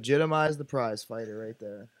fight. Legitimize the prize fighter right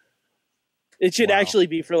there. It should Wow. actually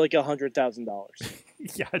be for like $100,000.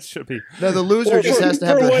 Yeah, it should be. No, the loser just has to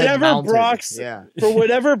have for their head whatever mounted. Brock's Yeah. for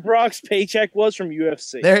whatever Brock's paycheck was from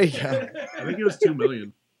UFC. There you go. I think it was $2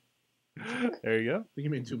 million. There you go. I think he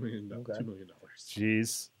made $2 million. Okay. $2 million.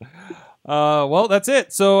 Jeez. Well, that's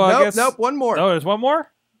it. So I guess. Nope, one more. Oh, there's one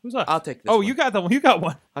more. Who's that? I'll take this. Oh, one. you got that one. You got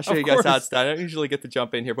one. I'll show Of you guys how course. it's done. I don't usually get to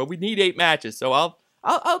jump in here, but we need 8 matches, so I'll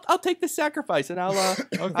take this sacrifice and I'll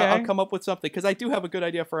I'll come up with something because I do have a good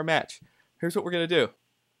idea for a match. Here's what we're gonna do: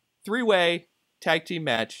 3-way tag team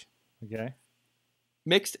match, Okay.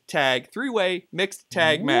 mixed tag, 3-way mixed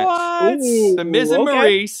tag match. What? Ooh, The Miz and okay.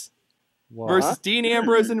 Maurice What? versus Dean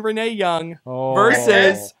Ambrose and Renee Young Oh.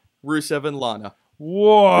 versus Rusev and Lana.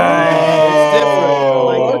 Whoa.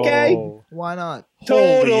 Different. Okay. Why not?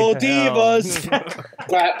 Total Holy hell. Divas.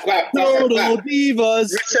 Clap, clap, Total clap, clap.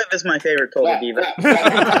 Divas. Rusev is my favorite Total Clap, Diva.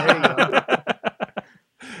 clap, clap.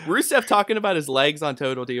 Rusev talking about his legs on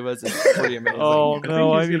Total Divas is pretty amazing. Oh I think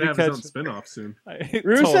no! I he's need gonna to have catch. his own spinoff soon.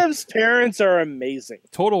 Rusev's parents are amazing.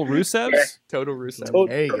 Total Rusevs. Total Rusev. Total,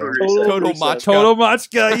 There you go. Total Rusev. Machka. Total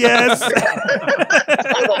Machka. Yes.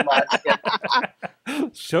 Total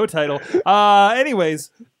Machka. Show title. Anyways,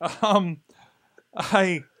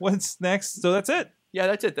 what's next? So that's it. Yeah,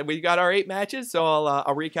 that's it. Then we got our 8 matches, so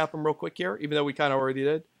I'll recap them real quick here, even though we kind of already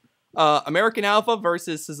did. American Alpha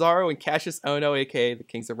versus Cesaro and Cassius Ohno, aka the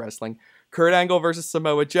Kings of Wrestling. Kurt Angle versus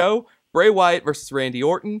Samoa Joe. Bray Wyatt versus Randy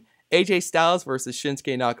Orton. AJ Styles versus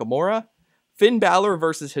Shinsuke Nakamura. Finn Balor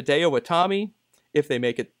versus Hideo Itami. If they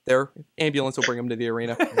make it there, ambulance will bring him to the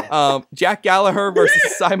arena. Jack Gallagher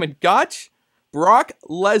versus Simon Gotch. Brock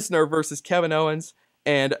Lesnar versus Kevin Owens.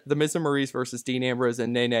 And The Miz and Maurice versus Dean Ambrose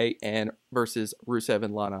and Nene and versus Rusev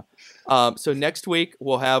and Lana. So next week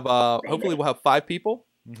we'll have hopefully we'll have 5 people,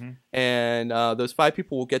 and those 5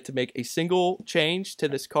 people will get to make a single change to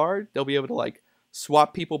this card. They'll be able to like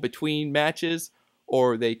swap people between matches,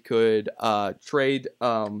 or they could trade,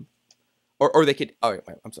 or they could. Oh, wait,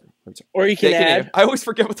 I'm sorry. Or you can add. I always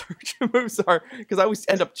forget what the moves are because I always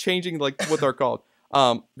end up changing like what they're called.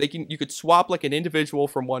 You could swap like an individual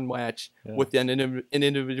from one match with an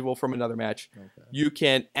individual from another match. Okay. You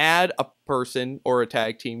can add a person or a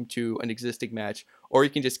tag team to an existing match, or you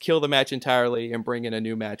can just kill the match entirely and bring in a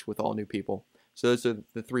new match with all new people. So those are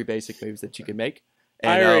the 3 basic moves that you can make.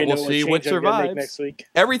 And we'll see what survives. Next week.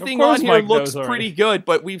 Everything on here looks pretty good,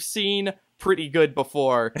 but we've seen pretty good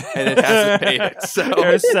before, and it hasn't made it. So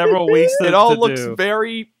there's several weeks. It all looks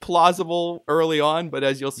very plausible early on, but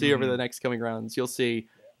as you'll see over the next coming rounds, you'll see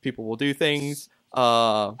people will do things.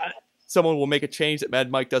 Someone will make a change that Mad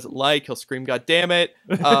Mike doesn't like. He'll scream, "God damn it!"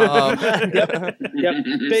 Yep.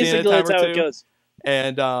 Basically, that's how it goes.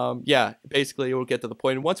 And basically, it will get to the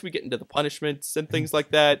point. And once we get into the punishments and things like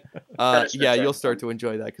that, you'll start to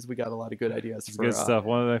enjoy that because we got a lot of good ideas. For, good stuff.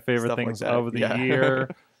 One of my favorite things like of the year.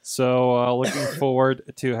 So looking forward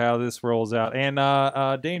to how this rolls out. And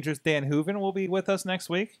Dangerous Dan Hooven will be with us next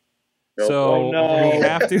week. So we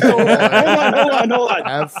have to hold on.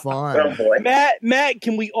 Have fun. Matt,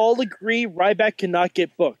 can we all agree Ryback cannot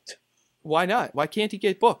get booked? Why not? Why can't he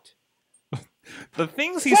get booked? The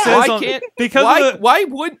things he says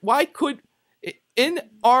why could in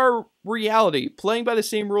our reality, playing by the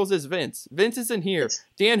same rules as Vince isn't here.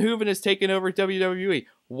 Dan Hooven has taken over WWE.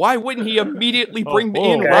 Why wouldn't he immediately bring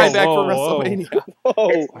in Ryback for WrestleMania?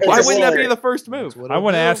 Why wouldn't that be the first move? I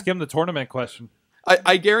want to ask him the tournament question.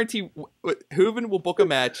 I guarantee Hooven will book a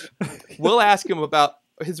match. We'll ask him about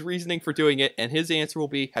his reasoning for doing it, and his answer will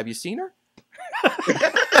be, "Have you seen her?"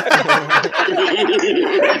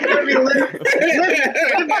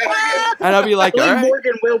 And I'll be like, all right.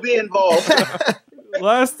 Morgan will be involved.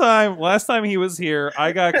 Last time he was here,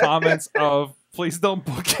 I got comments of, "Please don't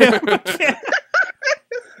book him again."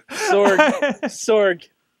 Sorg,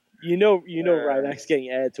 you know Ryback's getting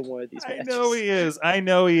added to one of these matches. I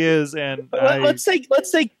know he is, and let's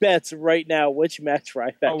take bets right now. Which match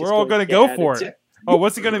Ryback? We're all going to go for it. Oh,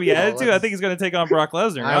 what's he going to be added to? I think he's going to take on Brock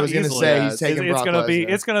Lesnar. I was going to say he's taking Brock Lesnar.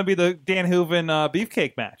 It's going to be the Dan Hooven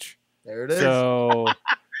beefcake match. There it is. So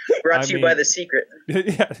brought to you by The Secret.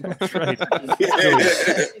 Yeah, that's right.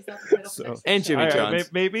 And Jimmy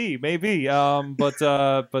John's. Maybe. But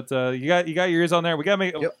you got your ears on there. We got to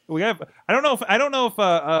make. Yep. I don't know if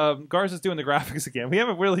Garza's doing the graphics again. We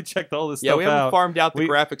haven't really checked all this stuff out. Yeah, we haven't farmed out the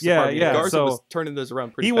graphics department. Yeah. Garza was turning those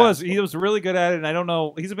around pretty fast. He was really good at it, and I don't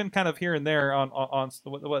know. He's been kind of here and there on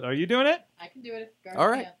what are you doing it? I can do it. All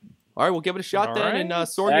right. All right, we'll give it a shot then. Right. And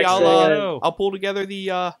Sorg, I'll pull together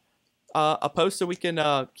the a post so we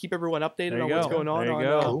can keep everyone updated on what's going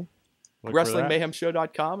on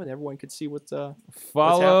WrestlingMayhemShow.com, and everyone can see what's happening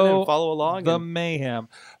and follow along. The Mayhem.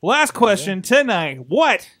 Last question tonight.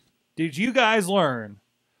 What did you guys learn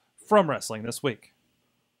from wrestling this week?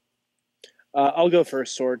 I'll go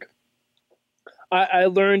first, Sorg. I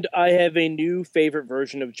learned I have a new favorite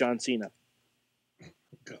version of John Cena.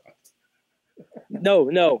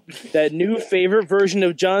 No. That new favorite version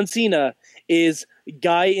of John Cena is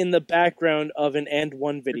guy in the background of an And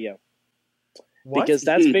One video. What? Because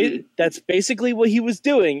that's basically what he was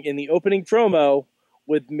doing in the opening promo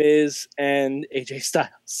with Miz and AJ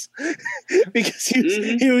Styles. Because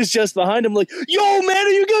he was just behind him like, "Yo, man, are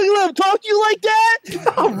you going to let him talk to you like that?"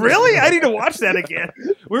 Oh, really? I need to watch that again.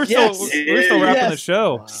 We're still wrapping the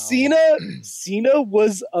show. Wow. Cena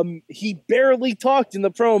was he barely talked in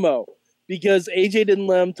the promo because AJ didn't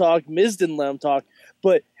let him talk, Miz didn't let him talk,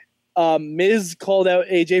 but Miz called out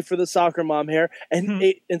AJ for the soccer mom hair,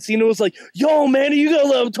 and Cena was like, "Yo, man, are you gonna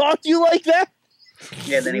let him talk to you like that?"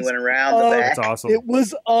 Yeah, then he went around the back. That's awesome. It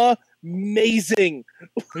was amazing.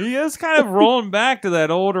 He is kind of rolling back to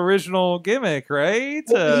that old original gimmick, right?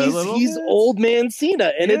 Well, he's old man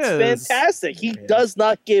Cena, and it's fantastic. He does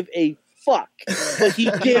not give a fuck, but he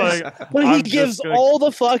gives all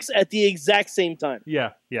the fucks at the exact same time.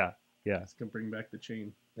 Yeah. It's gonna bring back the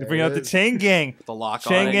chain. Bring out the Chain Gang. The lock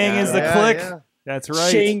Chain on Gang it, is the click. Yeah. That's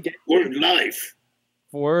right. Chain Word life.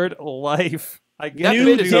 Word life. I get that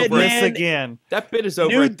bit is over this again. That bit is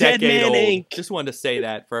over a decade old. Just wanted to say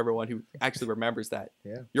that for everyone who actually remembers that.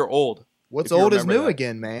 Yeah. You're old. What's If you old is remember new that.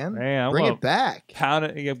 again, man. Man, I'm Bring gonna it back. Pound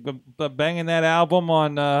it, banging that album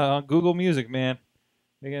on Google Music, man.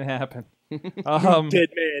 Make it happen. Did, man.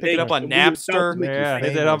 Pick it up on Napster. Make you Yeah,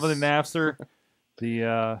 hit that up on the famous. Napster.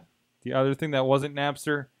 The other thing that wasn't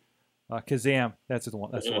Napster, Kazam. That's the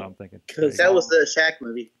one. That's the one I'm thinking. That was the Shaq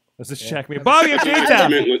movie. Let's just check me. Bobby of J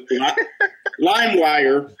Town.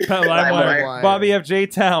 LimeWire. LimeWire. Bobby of J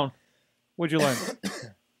Town. What'd you learn?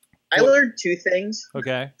 I learned two things.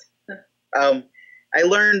 Okay. I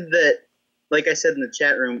learned that, like I said in the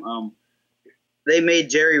chat room, they made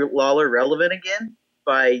Jerry Lawler relevant again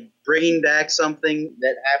by bringing back something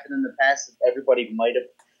that happened in the past that everybody might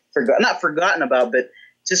have not forgotten about, but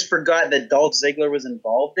just forgot that Dolph Ziggler was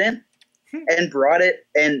involved in, and brought it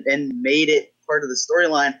and made it part of the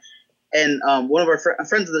storyline. And one of our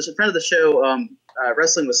friend of the show,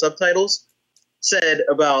 Wrestling with Subtitles, said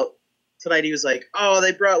about tonight, he was like, "Oh,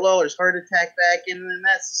 they brought Lawler's heart attack back in, and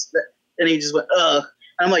and he just went, ugh."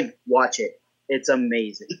 And I'm like, "Watch it. It's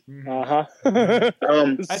amazing."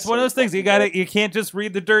 That's one of those things. You can't just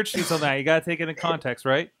read the dirt sheets on that. You gotta take it in context,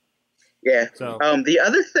 right? Yeah. So the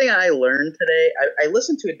other thing I learned today, I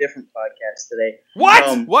listened to a different podcast today.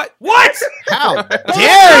 What? What? How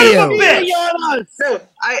dare you? So hear me out.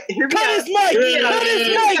 Cut his mic! Cut his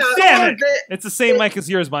mic! Damn it! It's the same mic as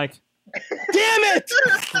yours, Mike. Damn it!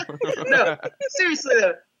 No, seriously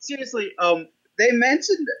though. Seriously, they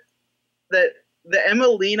mentioned that the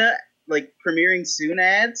Emelina premiering soon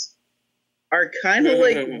ads are kind of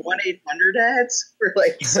like 1-800 ads for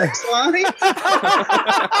sex lines.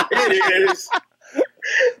 It is.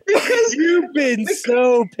 Because you've been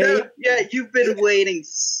so paid. Yeah, you've been waiting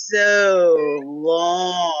so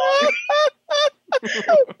long.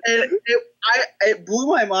 And it blew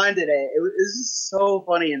my mind today. It was just so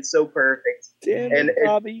funny and so perfect. Damn and it,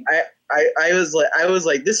 Bobby. I was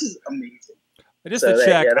like, this is amazing. Just to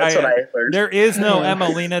check, that's what I learned. There is no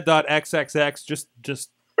Emelina.xxx. Just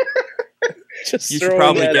you should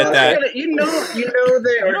probably get that. You know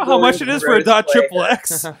they are. You know how much it is for a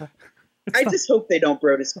 .XXX? I just hope they don't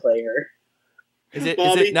Brodus Clay her. Is it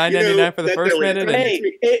 $9.99 for the first minute?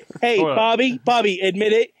 Hey, Bobby,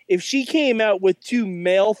 admit it. If she came out with two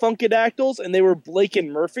male Funkadactyls and they were Blake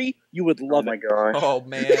and Murphy, you would love it. Oh my gosh. Oh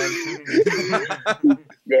man.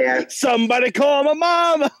 Yeah. Somebody call my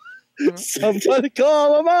mom. Somebody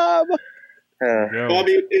call my mom.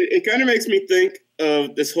 Bobby, it kind of makes me think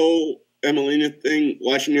of this whole Emelina thing,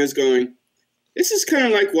 watching us going, this is kind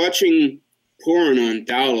of like watching porn on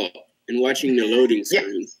dial-up and watching the loading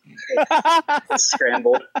screen.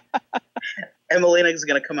 Scrambled. Emelina's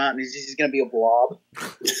going to come out and she's going to be a blob.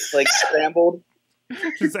 Scrambled.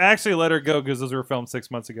 Just actually let her go because those were filmed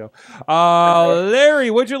 6 months ago.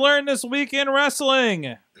 Larry, what'd you learn this week in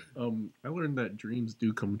wrestling? I learned that dreams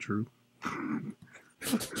do come true.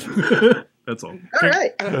 That's all. All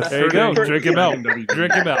right. There you go. Drink him out.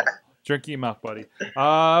 Drink him out. Drink him out, buddy.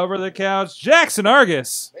 Over the couch, Jaxon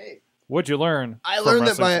Argos. What'd you learn? I learned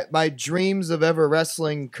that my dreams of ever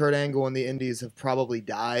wrestling Kurt Angle in the Indies have probably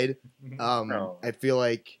died. I feel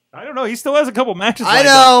like I don't know. He still has a couple matches. I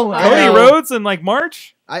know. Cody Rhodes in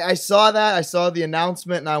March. I saw that. I saw the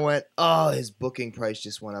announcement and I went, "Oh, his booking price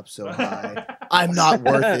just went up so high. I'm not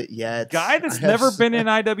worth it yet." Guy that's never been in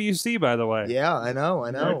IWC, by the way. Yeah, I know.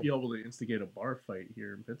 You might be able to instigate a bar fight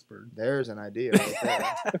here in Pittsburgh. There's an idea right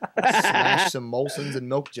there. Smash some Molsons and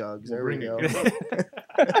milk jugs. There we go.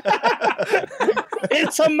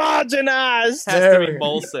 It's homogenized. Has to be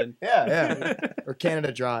Molson. Yeah. Or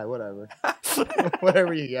Canada Dry, whatever.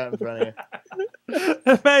 Whatever you got in front of you.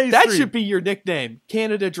 That should be your nickname,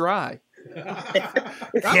 Canada Dry. I'm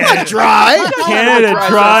not dry. Canada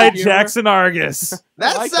Dry Jaxon Argos.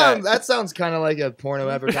 That sounds kind of like a porno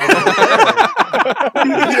advertisement.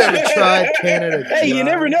 You ever tried Canada Dry? Hey, you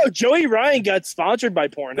never know. Joey Ryan got sponsored by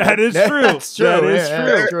porn. That is true. That's true. That is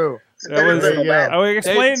That's true. I was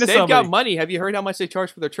explaining to They've somebody. got money. Have you heard how much they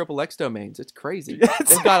charge for their XXX domains? It's crazy.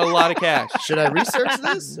 They've got a lot of cash. Should I research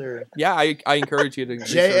this? Or? Yeah, I encourage you to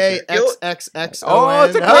research it. JAXXXON. Oh,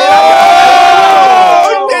 it's a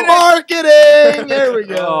great marketing. There we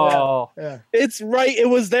go. Oh. Yeah. It's right. It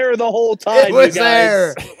was there the whole time. It was you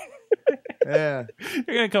guys. there. Yeah. You're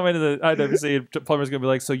going to come into the IWC and Plumber's going to be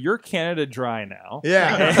like, so you're Canada Dry now.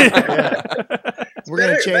 Yeah. We're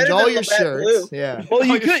going to change all your shirts. Yeah. Well,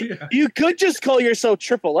 you could just call yourself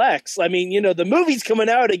XXX. I mean, the movie's coming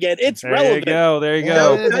out again. It's relevant. There you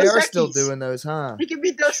go. They are still doing those, huh? He can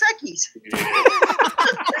be Dos Equis.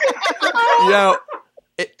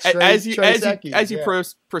 As you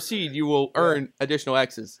proceed, you will earn additional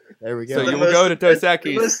X's. There we go. So you will go to Dos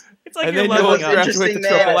Equis. It's like and you're then you'll leveling up. graduate to Interesting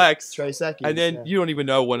Triple man. X. Trace Eckes, And then yeah. you don't even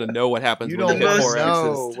want to know what happens You when you don't hit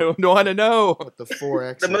know 4Xs. Don't want to know. What the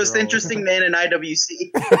 4X. The most interesting man in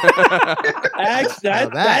IWC. Actually, Now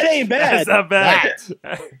that ain't bad. That's not bad.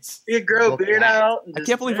 You grow a beard out. And I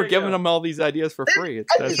can't believe we're giving them all these ideas for free.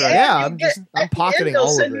 It's, At that's the right. end, Yeah, you I'm get- just I'm at the pocketing end, they'll all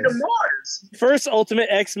of send you to this. Mars. First Ultimate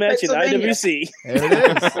X match in Pennsylvania. IWC. There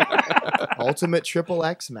it is. Ultimate Triple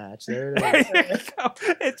X match. There it There is. you go.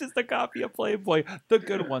 It's just a copy of Playboy, the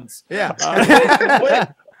good ones. Yeah.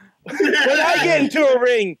 When I get into a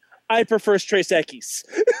ring, I prefer Trace Eckes.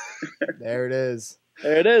 There it is.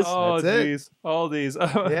 There it is. Oh, That's it. these. All these.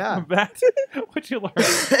 Yeah. Matt, what'd you learn?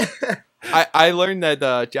 I learned that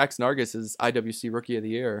Jaxon Argos is IWC Rookie of the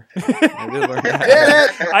Year. I did learn that.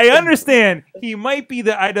 Did it. I understand. He might be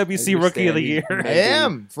the IWC Rookie of the Year. Maybe. I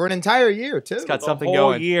am for an entire year too. He's got The something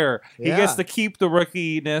whole going. year. He Yeah. gets to keep the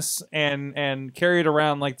rookiness and carry it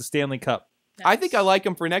around like the Stanley Cup. I think I like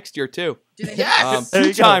him for next year too. Do they Yes. There you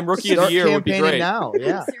go. Two-time Rookie of Start the Year would be campaigning great. now.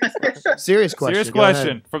 Yeah. Serious question. Serious question. Serious Go ahead.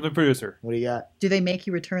 question from the producer. What do you got? Do they make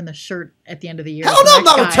you return the shirt at the end of the year? Hell with no, the I'm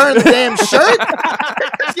not next returning guy? the damn shirt.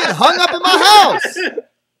 It's getting hung up in my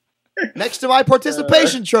house. Next to my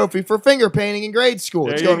participation trophy for finger painting in grade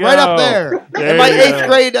school. It's There you going right up go. there. There And my you 8th go.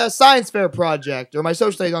 grade science fair project or my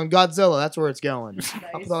social studies on Godzilla. That's where it's going.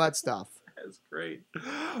 Up with all that stuff. That's great.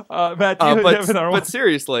 Matt, do you have But, another one? but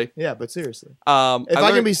seriously, Yeah, but seriously. if If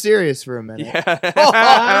I can be serious for a minute. yeah.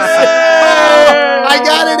 I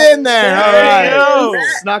got it in there. All There you right. go.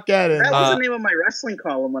 Snuck that in. That was Uh, the name of my wrestling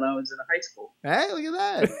column when I was in high school. Hey, look at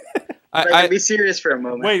that. I be serious for a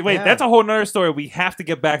moment. Wait, Yeah. that's a whole nother story we have to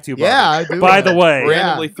get back to. Bobby. Yeah, I do. By want the that. way, Yeah.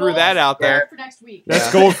 randomly threw that out there. For next week.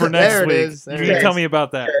 that's gold for next There it week. is. There You it can is. tell me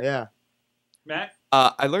about that, Yeah. Matt.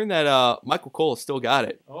 I learned that Michael Cole still got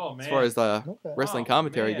it Oh man, as far as the Okay. wrestling Oh,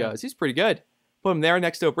 commentary man. goes. He's pretty good. Put him there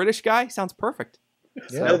next to a British guy. Sounds perfect.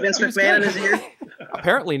 No Vince McMahon in his ear.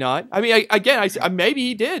 Apparently not. I mean, maybe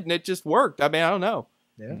he did, and it just worked. I mean, I don't know.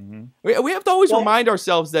 Mhm. We have to always remind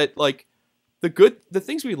ourselves that like the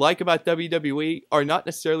things we like about WWE are not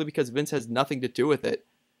necessarily because Vince has nothing to do with it.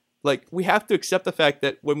 Like we have to accept the fact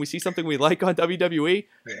that when we see something we like on WWE,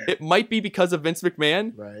 it might be because of Vince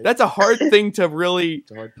McMahon. Right. That's a hard thing to really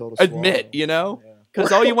It's a hard pill to admit, swallow. you know? Yeah.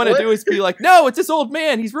 Because all you want to do is be like, no, it's this old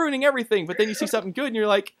man. He's ruining everything. But then you see something good and you're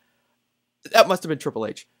like, that must have been Triple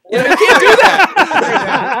H. You know, you can't do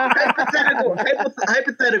that.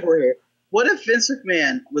 hypothetical here. What if Vince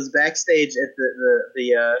McMahon was backstage at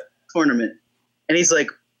the tournament, and he's like,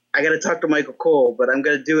 "I got to talk to Michael Cole, but I'm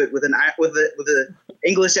going to do it with a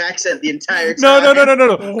English accent the entire time."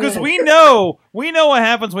 No. Because we know what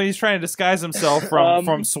happens when he's trying to disguise himself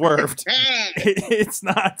from Swerved. It's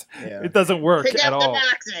not. Yeah. It doesn't work Pick at up the all.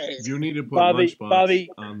 boxes. You need to put Bobby- Lunchbox Bobby-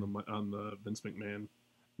 on the Vince McMahon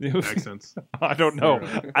accents. I don't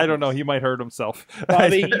know. He might hurt himself.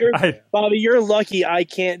 Bobby, I- Bobby, you're lucky I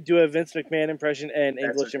can't do a Vince McMahon impression and That's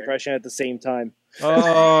English okay. impression at the same time.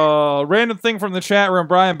 Oh, random thing from the chat room.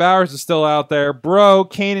 Brian Bowers is still out there. Bro,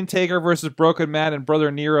 Kane and Taker versus Broken Matt and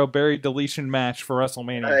Brother Nero buried deletion match for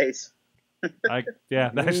WrestleMania. Nice.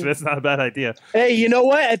 Actually, that's not a bad idea. Hey, you know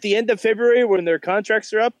what? At the end of February, when their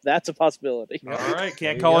contracts are up, that's a possibility. All right, There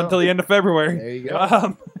can't you call it go. until the end of February. There you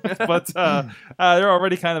go. But they're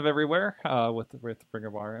already kind of everywhere with the Ring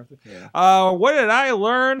of Honor. Yeah. What did I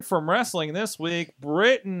learn from wrestling this week?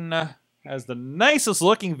 Britain has the nicest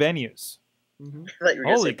looking venues. I thought you were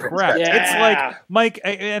gonna Holy say Prince crap! Got- Yeah. It's like Mike.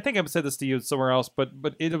 I think I've said this to you somewhere else, but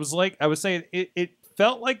it was like I was saying. It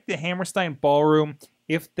felt like the Hammerstein Ballroom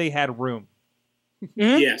if they had room,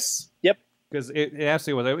 Yes. because it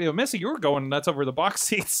absolutely was. Missy, you were going nuts over the box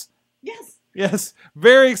seats. Yes. Yes,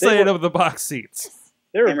 very excited were- over the box seats.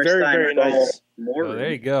 They were Hammerstein very, very are all nice. More Oh,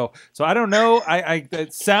 there you go. So I don't know.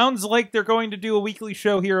 It sounds like they're going to do a weekly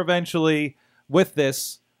show here eventually with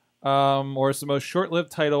this, or it's the most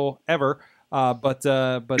short-lived title ever. But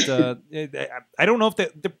I don't know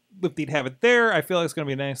if they'd have it there. I feel like it's going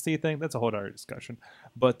to be an NXT thing. That's a whole other discussion.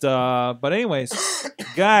 But anyways,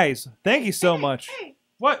 guys, thank you so much. Hey,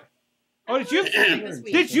 What? Oh, I learned something this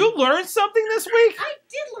week. did you learn something this week? I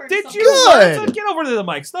did learn Did something. you Good. learn something? Get over to the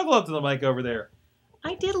mic. Snuggle up to the mic over there.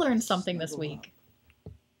 I did learn something this week.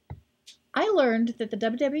 I learned that the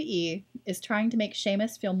WWE is trying to make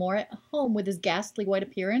Sheamus feel more at home with his ghastly white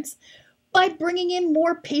appearance by bringing in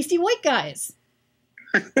more pasty white guys.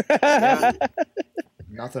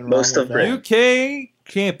 Nothing wrong Most with of that. it. UK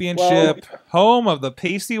Championship, home of the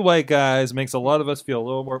pasty white guys, makes a lot of us feel a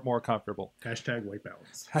little more comfortable. Hashtag white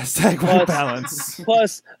balance. Hashtag white balance.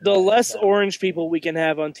 Plus, the less orange people we can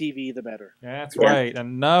have on TV, the better. That's right.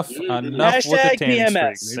 Enough with the Hashtag tanning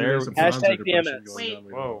PMS. streaks. Maybe There there's we some go. Hashtag Fonzo depression PMS. going on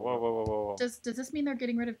later. Whoa. Does this mean they're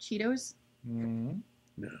getting rid of Cheetos? Mhm.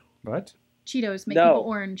 No. What? Cheetos make No. people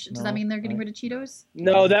orange. Does No. that mean they're getting rid of Cheetos?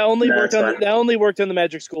 No, that only No, worked it's on fine. that only worked on the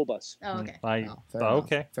Magic School Bus. Oh, okay. Oh, fair enough.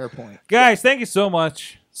 Okay. Fair point. Guys, thank you so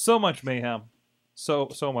much. So much mayhem. So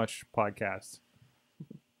much podcast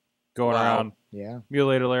going Wow. around. Yeah.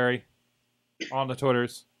 Mutilator Larry on the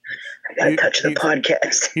Twitters. I gotta touch the He's-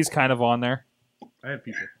 podcast. He's kind of on there. I have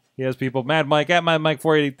people. He has people. Mad Mike at Mad Mike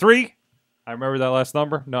 483. I remember that last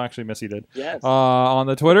number. No, actually, Missy did. Yes. On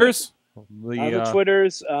the Twitters. On the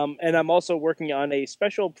Twitters, and I'm also working on a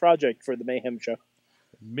special project for the Mayhem Show.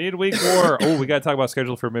 Midweek War. Oh, we got to talk about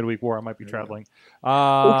schedule for Midweek War. I might be traveling.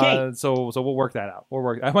 Okay. So we'll work that out.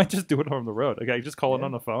 I might just do it on the road. Okay, just call it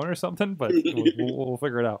on the phone or something. But we'll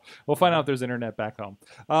figure it out. We'll find out if there's internet back home.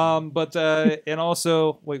 And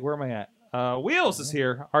also, wait, where am I at? Wheelz is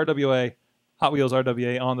here. RWA, Hot Wheels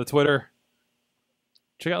RWA on the Twitter.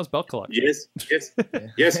 Check out his belt collection. Yes.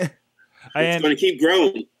 It's And going to keep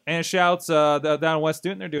growing. And shouts down in West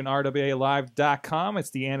Newton. They're doing RWALive.com. It's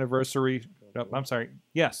the anniversary. Oh, I'm sorry.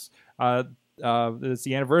 Yes. It's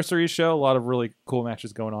the anniversary show. A lot of really cool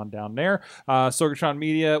matches going on down there. Sorgatron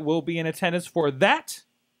Media will be in attendance for that.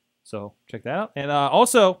 So check that out. And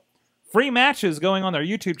also, free matches going on their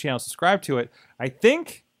YouTube channel. Subscribe to it. I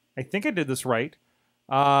think I did this right.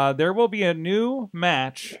 There will be a new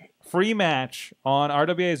match, free match, on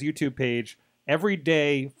RWA's YouTube page every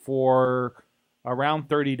day for around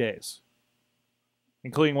 30 days,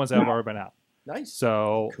 including ones that have already been out. Nice.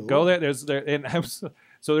 So Cool. go there.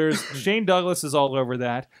 So there's Shane Douglas is all over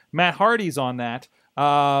that. Matt Hardy's on that.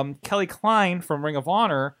 Kelly Klein from Ring of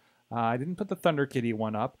Honor. I didn't put the Thunder Kitty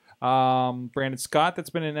one up. Brandon Scott, that's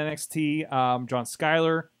been in NXT. John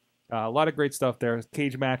Schuyler. A lot of great stuff there.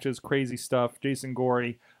 Cage matches, crazy stuff. Jason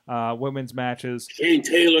Gorey, women's matches. Shane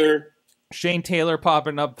Taylor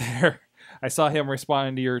popping up there. I saw him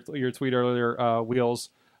responding to your tweet earlier, Wheelz,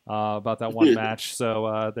 about that one match.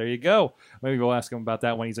 So there you go. Maybe we'll ask him about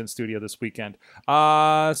that when he's in studio this weekend.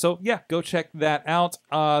 So yeah, go check that out.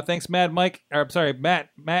 Thanks, Mad Mike. Or, I'm sorry, Matt.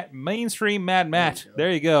 Mainstream Mad Matt. There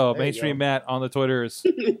you go. Mainstream Matt on the Twitters.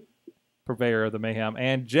 Purveyor of the Mayhem.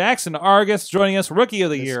 And Jaxon Argos joining us, Rookie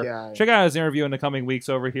of the Year. guy. Check out his interview in the coming weeks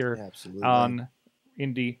over here on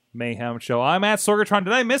Indy Mayhem Show. I'm at Sorgatron.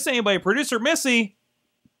 Did I miss anybody? Producer Missy,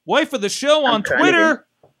 wife of the show on Twitter.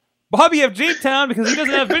 Bobby F. J-Town, because he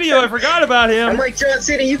doesn't have video. I forgot about him. I'm like John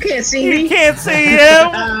Cena, you can't see me. You can't see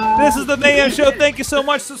him. This is the Mayhem Show. Thank you so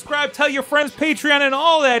much. Subscribe, tell your friends, Patreon, and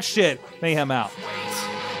all that shit. Mayhem out.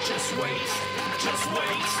 Just wait, just wait,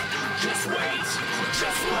 just wait,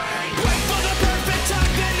 just wait. Wait for the perfect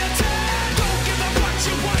time, then attack. Don't give up what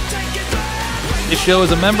you want, take it back. This show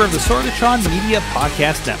is a member of the Sorgatron Media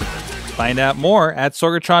Podcast Network. Find out more at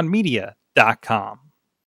sorgatronmedia.com.